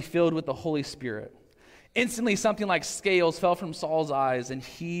and be filled with the Holy Spirit. Instantly, something like scales fell from Saul's eyes, and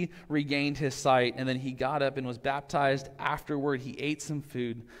he regained his sight, and then he got up and was baptized. Afterward, he ate some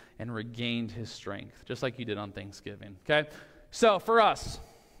food and regained his strength, just like you did on Thanksgiving. Okay? So, for us,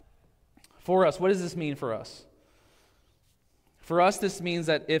 what does this mean for us? For us, this means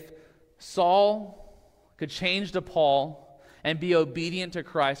that if Saul could change to Paul and be obedient to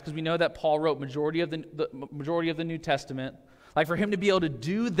Christ, because we know that Paul wrote majority of the New Testament, like for him to be able to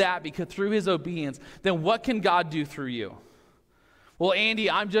do that because through his obedience, then what can God do through you? Well,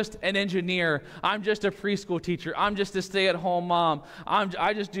 Andy, I'm just an engineer. I'm just a preschool teacher. I'm just a stay-at-home mom.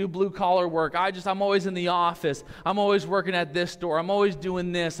 I just do blue-collar work. I'm always in the office. I'm always working at this store. I'm always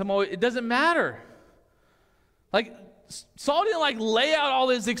doing this. It doesn't matter. Like, Saul didn't lay out all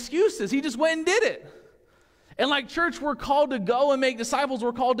his excuses. He just went and did it. And like church, we're called to go and make disciples.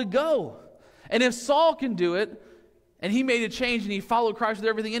 We're called to go. And if Saul can do it, and he made a change and he followed Christ with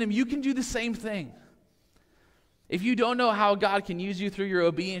everything in him, you can do the same thing. If you don't know how God can use you through your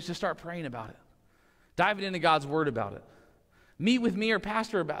obedience, just start praying about it. Dive into God's word about it. Meet with me or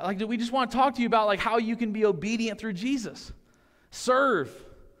pastor about it. We just want to talk to you about how you can be obedient through Jesus. Serve.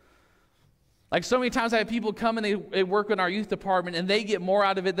 So many times I have people come and they work in our youth department and they get more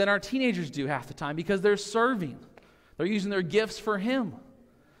out of it than our teenagers do half the time because they're serving. They're using their gifts for Him.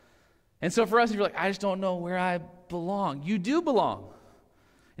 And so for us, if you're like, I just don't know where I belong. You do belong.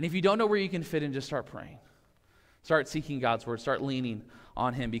 And if you don't know where you can fit in, just start praying. Start seeking God's word. Start leaning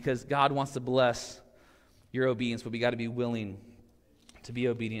on Him because God wants to bless your obedience, but we got to be willing to be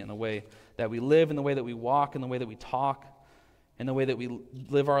obedient in the way that we live, in the way that we walk, in the way that we talk, in the way that we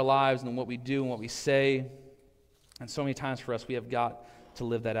live our lives and what we do and what we say. And so many times for us, we have got to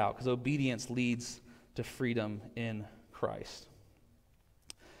live that out because obedience leads to freedom in Christ.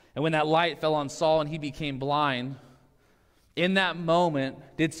 And when that light fell on Saul and he became blind, in that moment,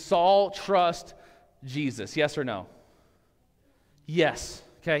 did Saul trust Jesus? Yes or no? Yes.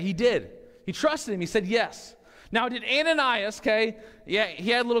 Okay, he did. He trusted him. He said yes. Now, did Ananias, okay, yeah, he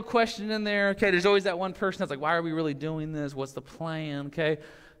had a little question in there. Okay, there's always that one person that's like, why are we really doing this? What's the plan? Okay.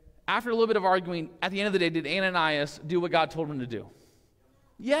 After a little bit of arguing, at the end of the day, did Ananias do what God told him to do?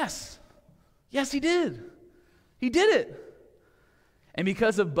 Yes. Yes, he did. He did it. And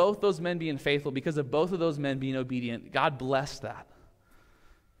because of both those men being faithful, because of both of those men being obedient, God blessed that.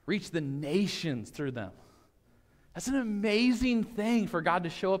 Reached the nations through them. That's an amazing thing for God to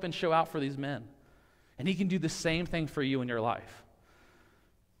show up and show out for these men. And he can do the same thing for you in your life.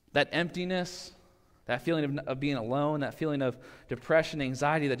 That emptiness, that feeling of being alone, that feeling of depression,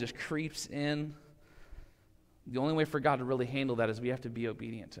 anxiety that just creeps in. The only way for God to really handle that is we have to be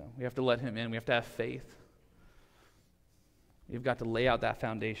obedient to him. We have to let him in. We have to have faith. We've got to lay out that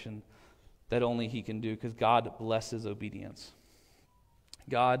foundation that only he can do because God blesses obedience.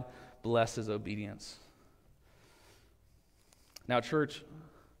 God blesses obedience. Now, church,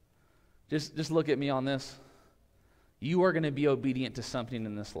 just look at me on this. You are going to be obedient to something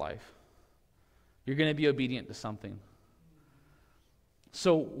in this life. You're going to be obedient to something.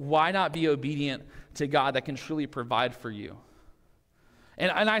 So why not be obedient to God that can truly provide for you?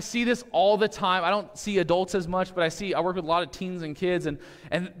 And I see this all the time. I don't see adults as much, but I work with a lot of teens and kids, and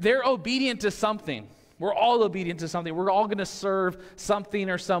they're obedient to something. We're all obedient to something. We're all going to serve something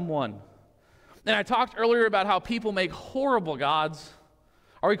or someone. And I talked earlier about how people make horrible gods.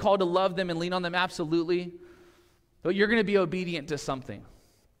 Are we called to love them and lean on them? Absolutely. But you're going to be obedient to something.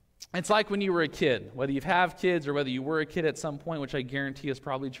 It's like when you were a kid, whether you have kids or whether you were a kid at some point, which I guarantee is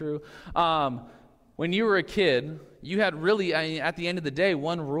probably true. When you were a kid, you had really, at the end of the day,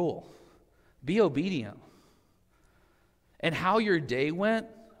 one rule. Be obedient. And how your day went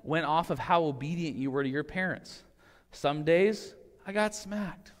off of how obedient you were to your parents. Some days, I got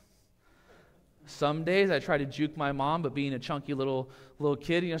smacked. Some days, I tried to juke my mom, but being a chunky little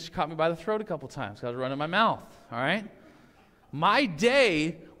kid, she caught me by the throat a couple times because I was running my mouth, all right? My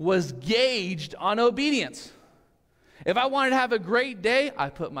day was gauged on obedience. If I wanted to have a great day, I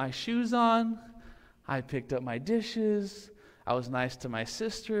put my shoes on, I picked up my dishes, I was nice to my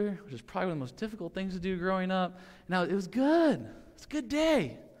sister, which is probably one of the most difficult things to do growing up. Now, it was good. It's a good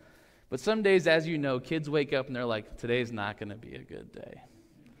day. But some days, as you know, kids wake up and they're like, today's not going to be a good day.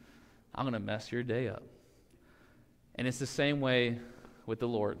 I'm going to mess your day up. And it's the same way with the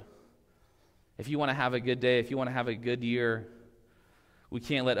Lord. If you want to have a good day, if you want to have a good year, we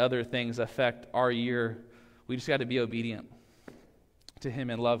can't let other things affect our year. We just got to be obedient to him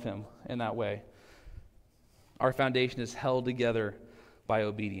and love him in that way. Our foundation is held together by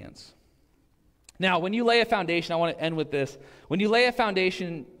obedience. Now, when you lay a foundation, I want to end with this. When you lay a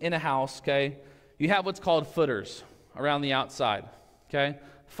foundation in a house, okay, you have what's called footers around the outside, okay?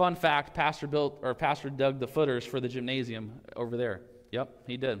 Fun fact, Pastor dug the footers for the gymnasium over there. Yep,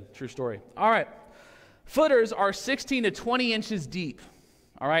 he did. True story. All right. Footers are 16 to 20 inches deep,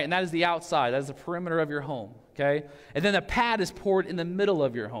 all right, and that is the outside. That is the perimeter of your home, okay? And then the pad is poured in the middle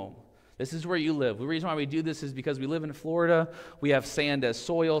of your home. This is where you live. The reason why we do this is because we live in Florida. We have sand as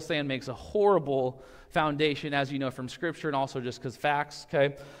soil. Sand makes a horrible foundation, as you know from Scripture, and also just because facts,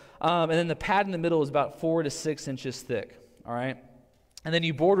 okay? And then the pad in the middle is about 4 to 6 inches thick, all right? And then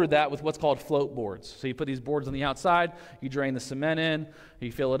you border that with what's called float boards. So you put these boards on the outside, you drain the cement in,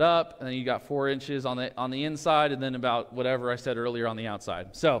 you fill it up, and then you got 4 inches on the inside, and then about whatever I said earlier on the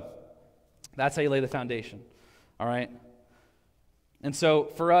outside. So that's how you lay the foundation, all right? And so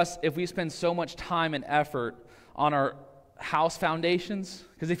for us, if we spend so much time and effort on our house foundations,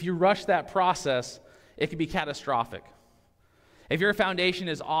 because if you rush that process, it can be catastrophic. If your foundation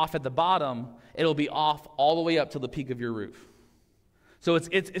is off at the bottom, it'll be off all the way up to the peak of your roof. So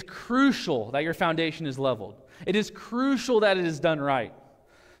it's crucial that your foundation is leveled. It is crucial that it is done right.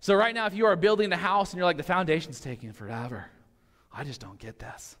 So right now, if you are building a house and you're like, the foundation's taking forever, I just don't get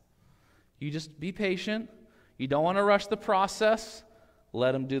this. You just be patient. You don't want to rush the process.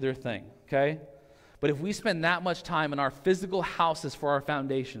 Let them do their thing, okay? But if we spend that much time in our physical houses for our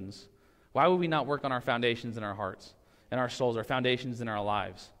foundations, why would we not work on our foundations in our hearts, in our souls, our foundations in our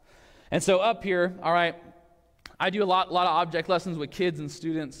lives? And so up here, all right, I do a lot of object lessons with kids and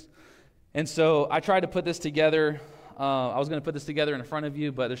students. And so I tried to put this together I was going to put this together in front of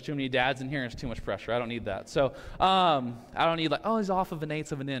you, but there's too many dads in here and it's too much pressure. I don't need that. So I don't need like, oh, he's off of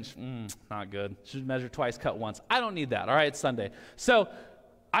 1/8 of an inch. Not good. Should measure twice, cut once. I don't need that. All right, it's Sunday. So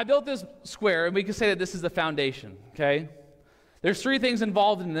I built this square, and we can say that this is the foundation, okay? There's 3 things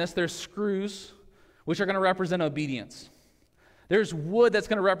involved in this. There's screws, which are going to represent obedience. There's wood that's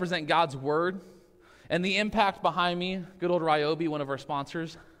going to represent God's word. And the impact behind me, good old Ryobi, one of our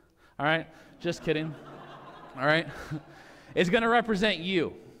sponsors, all right? Just kidding, all right? It's going to represent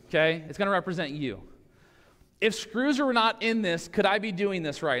you, okay? It's going to represent you. If screws were not in this, could I be doing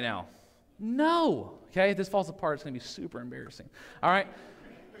this right now? No, okay? If this falls apart, it's going to be super embarrassing, all right?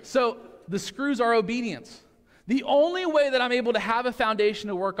 So the screws are obedience. The only way that I'm able to have a foundation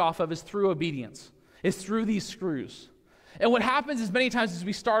to work off of is through obedience. It's through these screws. And what happens is many times is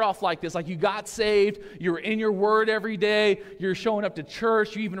we start off like this, like you got saved, you're in your word every day, you're showing up to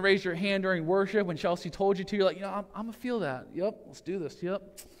church, you even raised your hand during worship when Chelsea told you to. You're like, you know, I'm going to feel that. Yep, let's do this.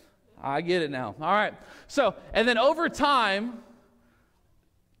 Yep, I get it now. All right. So, and then over time,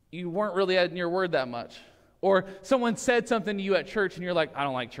 you weren't really in your word that much. Or someone said something to you at church and you're like, I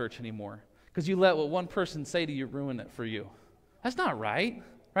don't like church anymore. Because you let what one person say to you ruin it for you. That's not right,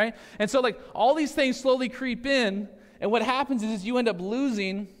 right? And so like all these things slowly creep in. And what happens is you end up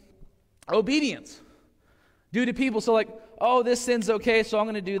losing obedience due to people. So like, oh, this sin's okay, so I'm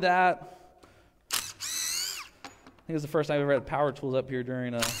going to do that. I think it's the first time I've ever had power tools up here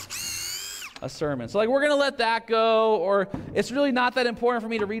during a sermon. So like, we're going to let that go, or it's really not that important for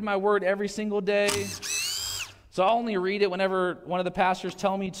me to read my word every single day. So I'll only read it whenever one of the pastors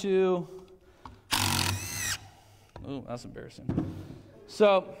tell me to. Oh, that's embarrassing.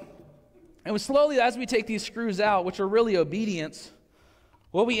 So... and slowly, as we take these screws out, which are really obedience,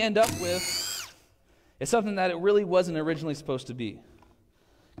 what we end up with is something that it really wasn't originally supposed to be.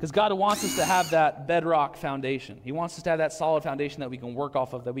 Because God wants us to have that bedrock foundation. He wants us to have that solid foundation that we can work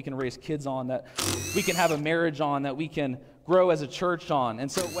off of, that we can raise kids on, that we can have a marriage on, that we can grow as a church on.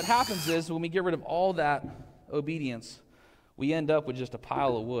 And so what happens is when we get rid of all that obedience, we end up with just a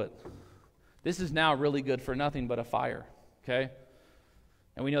pile of wood. This is now really good for nothing but a fire, okay?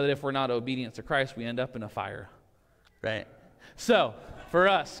 And we know that if we're not obedient to Christ, we end up in a fire, right? So, for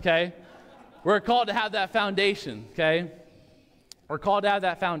us, okay, we're called to have that foundation, okay? We're called to have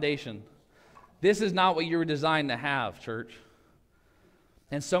that foundation. This is not what you were designed to have, church.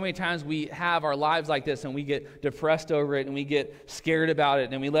 And so many times we have our lives like this and we get depressed over it and we get scared about it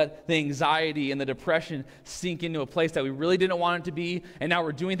and we let the anxiety and the depression sink into a place that we really didn't want it to be, and now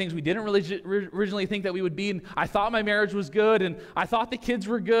we're doing things we didn't really originally think that we would be. And I thought my marriage was good and I thought the kids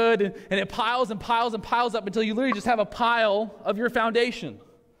were good, and it piles and piles and piles up until you literally just have a pile of your foundation.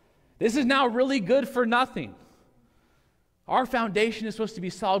 This is now really good for nothing. Our foundation is supposed to be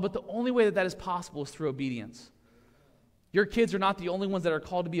solid, but the only way that that is possible is through obedience. Your kids are not the only ones that are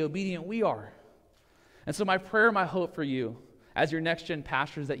called to be obedient. We are. And so my prayer, my hope for you as your next-gen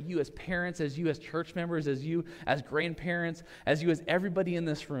pastors, that you as parents, as you as church members, as you as grandparents, as you as everybody in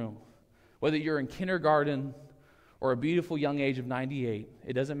this room, whether you're in kindergarten or a beautiful young age of 98,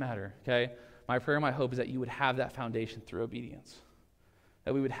 it doesn't matter, okay? My prayer, my hope is that you would have that foundation through obedience,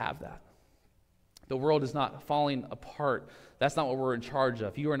 that we would have that. The world is not falling apart. That's not what we're in charge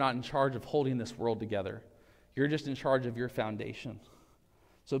of. You are not in charge of holding this world together. You're just in charge of your foundation.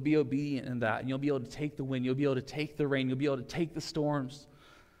 So be obedient in that, and you'll be able to take the wind. You'll be able to take the rain. You'll be able to take the storms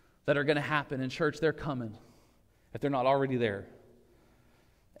that are going to happen. In church, they're coming if they're not already there.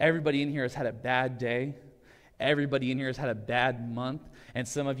 Everybody in here has had a bad day. Everybody in here has had a bad month. And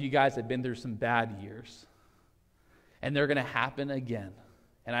some of you guys have been through some bad years. And they're going to happen again.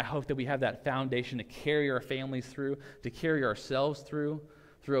 And I hope that we have that foundation to carry our families through, to carry ourselves through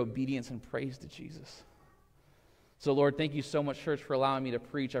obedience and praise to Jesus. So, Lord, thank you so much, church, for allowing me to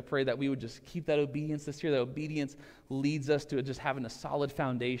preach. I pray that we would just keep that obedience this year. That obedience leads us to just having a solid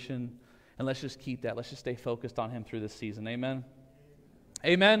foundation. And let's just keep that. Let's just stay focused on him through this season. Amen?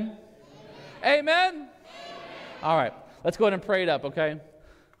 Amen? Amen? Amen? All right. Let's go ahead and pray it up, okay?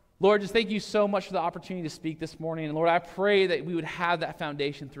 Lord, just thank you so much for the opportunity to speak this morning. And, Lord, I pray that we would have that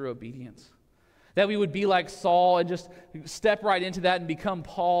foundation through obedience. That we would be like Saul and just step right into that and become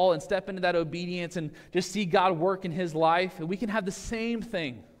Paul and step into that obedience and just see God work in his life. And we can have the same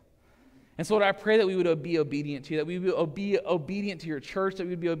thing. And so, Lord, I pray that we would be obedient to you, that we would be obedient to your church, that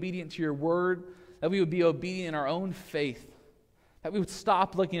we would be obedient to your word, that we would be obedient in our own faith, that we would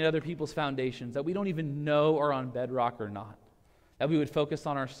stop looking at other people's foundations that we don't even know are on bedrock or not, that we would focus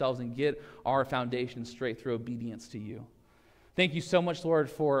on ourselves and get our foundation straight through obedience to you. Thank you so much, Lord,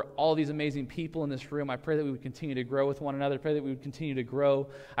 for all these amazing people in this room. I pray that we would continue to grow with one another. I pray that we would continue to grow.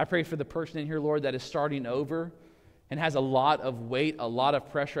 I pray for the person in here, Lord, that is starting over and has a lot of weight, a lot of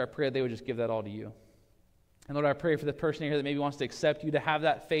pressure, I pray that they would just give that all to you. And Lord, I pray for the person here that maybe wants to accept you, to have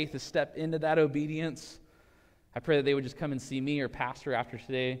that faith, to step into that obedience. I pray that they would just come and see me or pastor after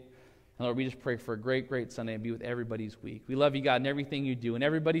today. And Lord, we just pray for a great, great Sunday and be with everybody's week. We love you, God, and everything you do. And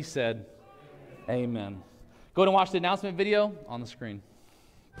everybody said, amen. Go ahead and watch the announcement video on the screen.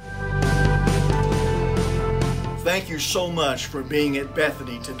 Thank you so much for being at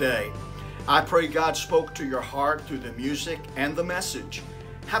Bethany today. I pray God spoke to your heart through the music and the message.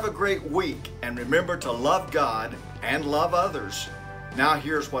 Have a great week, and remember to love God and love others. Now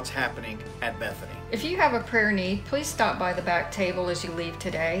here's what's happening at Bethany. If you have a prayer need, please stop by the back table as you leave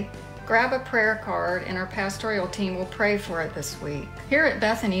today. Grab a prayer card and our pastoral team will pray for it this week. Here at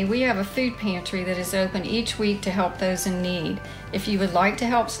Bethany, we have a food pantry that is open each week to help those in need. If you would like to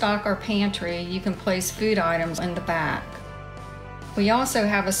help stock our pantry, you can place food items in the back. We also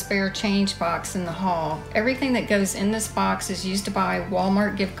have a spare change box in the hall. Everything that goes in this box is used to buy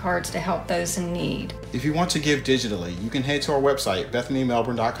Walmart gift cards to help those in need. If you want to give digitally, you can head to our website,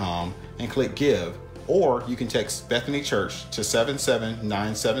 BethanyMelbourne.com, and click Give, or you can text Bethany Church to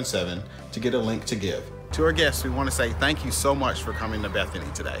 77977 to get a link to give. To our guests, we want to say thank you so much for coming to Bethany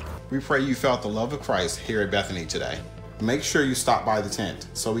today. We pray you felt the love of Christ here at Bethany today. Make sure you stop by the tent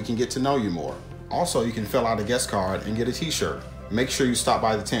so we can get to know you more. Also, you can fill out a guest card and get a t-shirt. Make sure you stop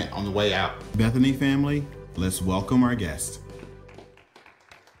by the tent on the way out. Bethany family, let's welcome our guest.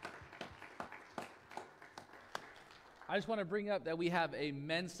 I just want to bring up that we have a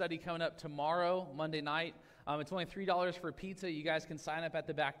men's study coming up tomorrow, Monday night. It's only $3 for pizza. You guys can sign up at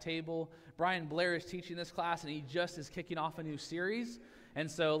the back table. Brian Blair is teaching this class, and he just is kicking off a new series.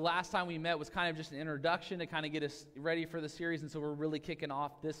 And so last time we met was kind of just an introduction to kind of get us ready for the series, and so we're really kicking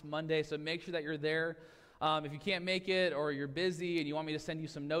off this Monday. So make sure that you're there. If you can't make it or you're busy and you want me to send you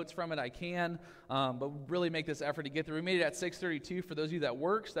some notes from it, I can. But really make this effort to get there. We made it at 6:32 for those of you that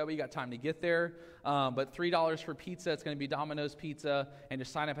work, so that way you got time to get there. But $3 for pizza. It's going to be Domino's Pizza. And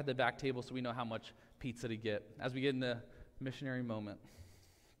just sign up at the back table so we know how much pizza to get as we get in the missionary moment.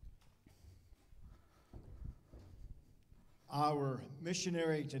 Our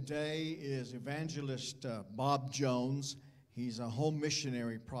missionary today is Evangelist Bob Jones. He's a home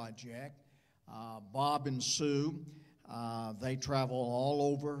missionary project. Bob and Sue, they travel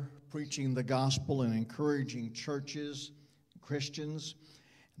all over preaching the gospel and encouraging churches, Christians.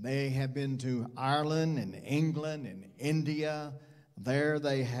 They have been to Ireland and England and India. There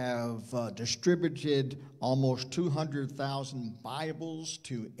they have distributed almost 200,000 Bibles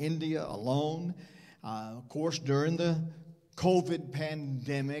to India alone. Of course, during the COVID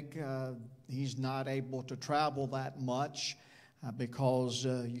pandemic, he's not able to travel that much. Because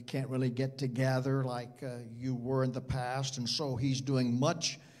you can't really get together like you were in the past. And so he's doing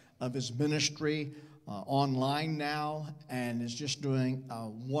much of his ministry online now and is just doing a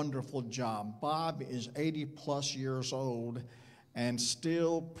wonderful job. Bob is 80-plus years old and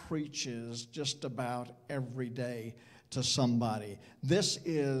still preaches just about every day to somebody. This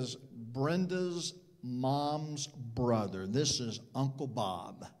is Brenda's mom's brother. This is Uncle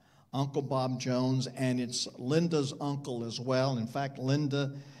Bob. Uncle Bob Jones, and it's Linda's uncle as well. In fact,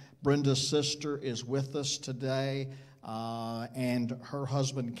 Linda, Brenda's sister, is with us today, and her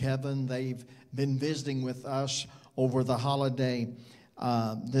husband, Kevin. They've been visiting with us over the holiday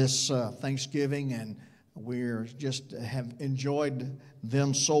this Thanksgiving, and we're just have enjoyed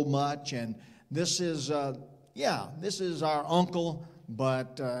them so much. And this is, this is our uncle,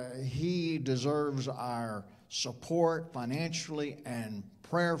 but he deserves our support financially and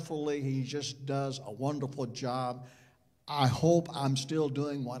prayerfully. He just does a wonderful job. I hope I'm still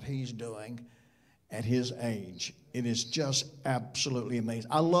doing what he's doing at his age. It is just absolutely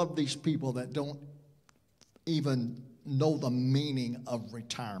amazing. I love these people that don't even know the meaning of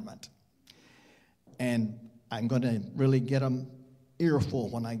retirement. And I'm going to really get them earful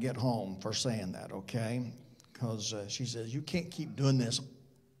when I get home for saying that, okay? Because she says, you can't keep doing this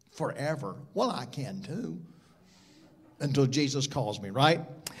forever. Well, I can too. Until Jesus calls me, right?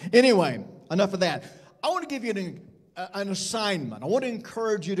 Anyway, enough of that. I want to give you an assignment. I want to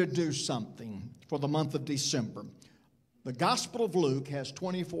encourage you to do something for the month of December. The Gospel of Luke has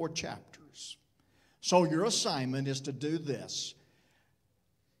 24 chapters. So your assignment is to do this.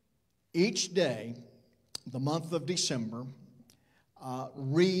 Each day, the month of December,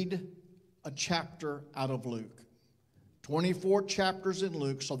 read a chapter out of Luke. 24 chapters in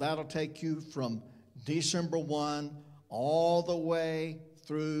Luke, so that'll take you from December 1 all the way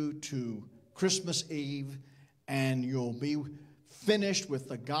through to Christmas Eve, and you'll be finished with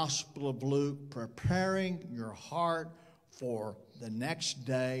the Gospel of Luke, preparing your heart for the next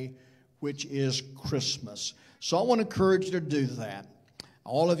day which is Christmas. So I want to encourage you to do that.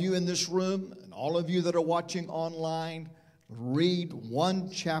 All of you in this room and all of you that are watching online, read one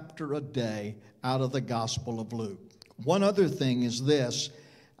chapter a day out of the Gospel of Luke. One other thing is this.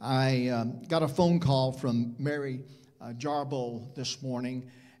 I got a phone call from Mary Jarbo this morning,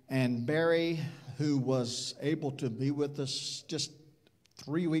 and Barry, who was able to be with us just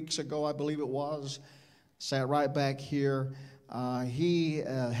 3 weeks ago, I believe it was, sat right back here. He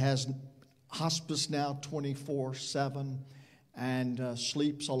has hospice now 24/7 and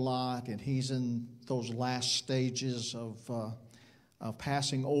sleeps a lot, and he's in those last stages of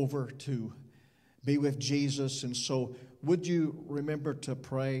passing over to be with Jesus. And so would you remember to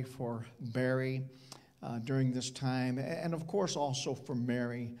pray for Barry during this time, and of course also for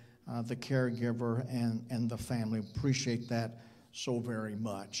Mary, the caregiver, and the family. Appreciate that so very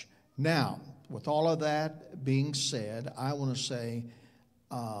much. Now, with all of that being said, I want to say,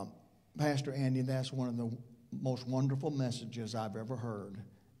 Pastor Andy, that's one of the most wonderful messages I've ever heard.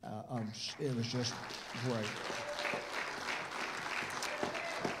 It was just great.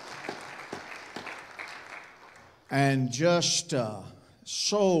 And just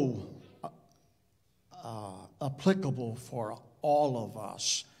so applicable for all of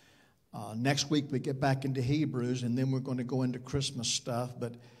us. Next week we get back into Hebrews, and then we're going to go into Christmas stuff.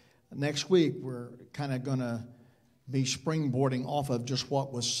 But next week we're kind of going to be springboarding off of just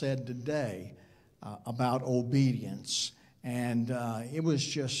what was said today about obedience. And it was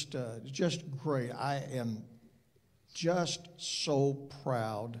just great. I am just so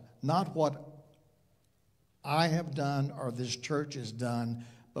proud, not what I have done or this church has done,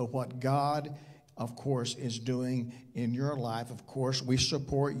 but what God, of course, is doing in your life. Of course, we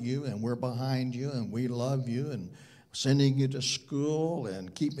support you, and we're behind you, and we love you, and sending you to school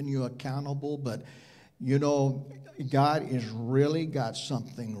and keeping you accountable. But, you know, God has really got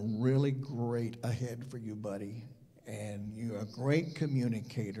something really great ahead for you, buddy. And you're a great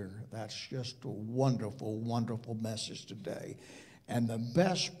communicator. That's just a wonderful, wonderful message today. And the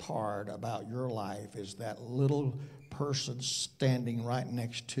best part about your life is that little person standing right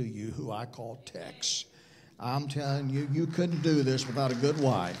next to you who I call Tex. I'm telling you, you couldn't do this without a good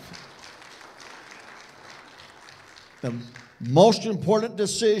wife. The most important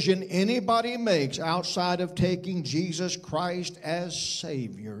decision anybody makes outside of taking Jesus Christ as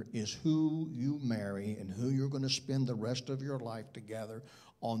Savior is who you marry and who you're going to spend the rest of your life together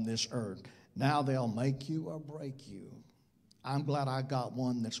on this earth. Now they'll make you or break you. I'm glad I got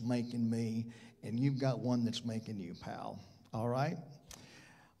one that's making me, and you've got one that's making you, pal. All right?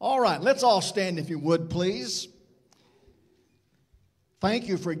 All right, let's all stand if you would, please. Thank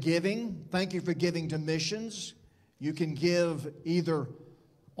you for giving. Thank you for giving to missions. You can give either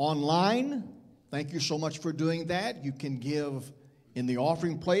online. Thank you so much for doing that. You can give in the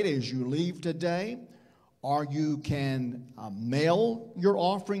offering plate as you leave today, or you can mail your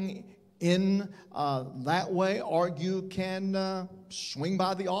offering in that way, or you can swing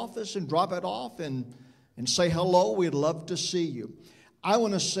by the office and drop it off and say hello. We'd love to see you. I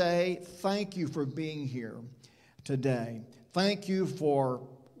want to say thank you for being here today. Thank you for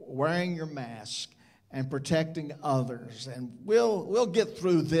wearing your mask and protecting others. And we'll get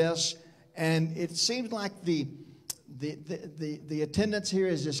through this. And it seems like the attendance here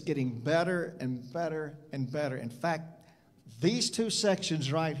is just getting better and better and better. In fact, these two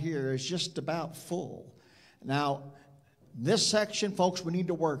sections right here is just about full. Now, this section, folks, we need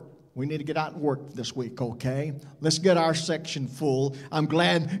to work. We need to get out and work this week, okay? Let's get our section full. I'm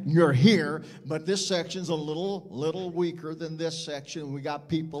glad you're here, but this section's a little weaker than this section. We got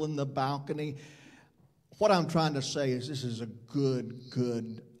people in the balcony. What I'm trying to say is this is a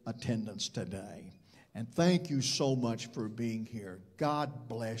good attendance today. And thank you so much for being here. God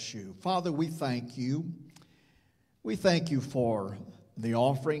bless you. Father, we thank you. We thank you for the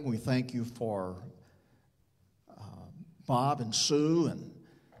offering. We thank you for Bob and Sue, and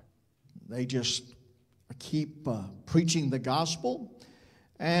they just keep preaching the gospel.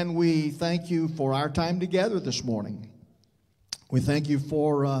 And we thank you for our time together this morning. We thank you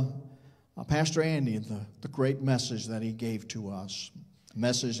for Pastor Andy, the great message that he gave to us, a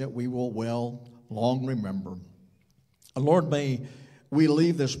message that we will long remember. Lord, may we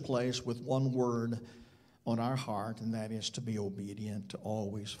leave this place with one word on our heart, and that is to be obedient, to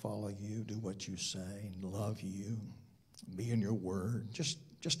always follow you, do what you say, and love you, be in your word,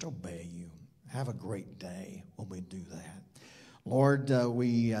 just obey you. Have a great day when we do that. Lord,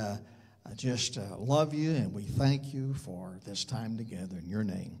 we just love you, and we thank you for this time together. In your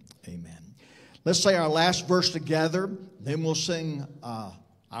name, amen. Let's say our last verse together, then we'll sing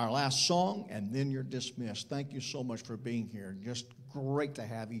our last song, and then you're dismissed. Thank you so much for being here. Just great to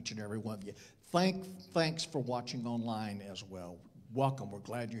have each and every one of you. Thanks for watching online as well. Welcome. We're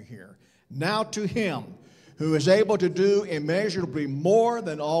glad you're here. Now to Him who is able to do immeasurably more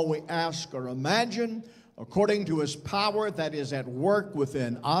than all we ask or imagine, according to His power that is at work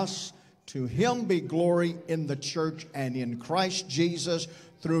within us. To Him be glory in the church and in Christ Jesus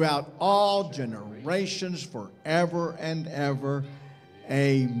throughout all generations, forever and ever.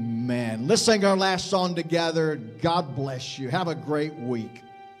 Amen. Let's sing our last song together. God bless you. Have a great week.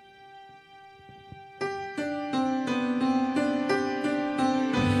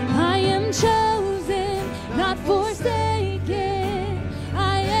 I am chosen, not forsaken.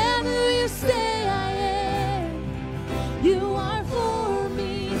 I am who you say I am. You are for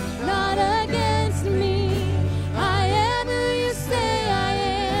me, not against me. I am who you say I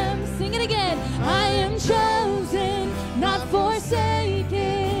am. Sing it again. I am chosen, not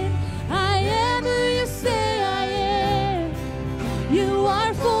forsaken. I am who you say I am. You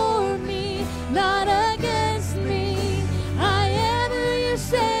are for me, not against me. I am who you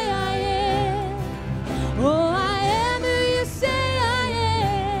say I am. Oh, I am who you say I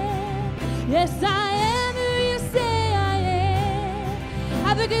am. Yes, I am who you say I am.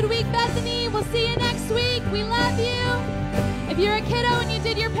 Have a good week, Bethany. We'll see you next week. We love you. If you're a kiddo and you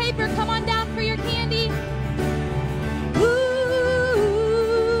did your paper, come on down for your candy.